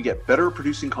helps me get better at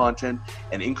producing content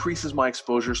and increases my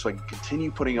exposure so I can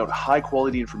continue putting out high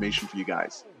quality information for you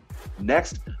guys.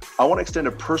 Next, I want to extend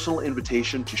a personal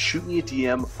invitation to shoot me a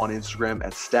DM on Instagram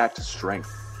at Stacked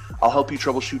Strength. I'll help you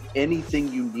troubleshoot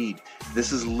anything you need.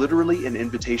 This is literally an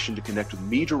invitation to connect with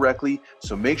me directly,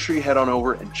 so make sure you head on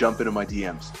over and jump into my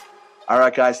DMs. All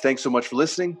right, guys, thanks so much for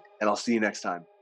listening, and I'll see you next time.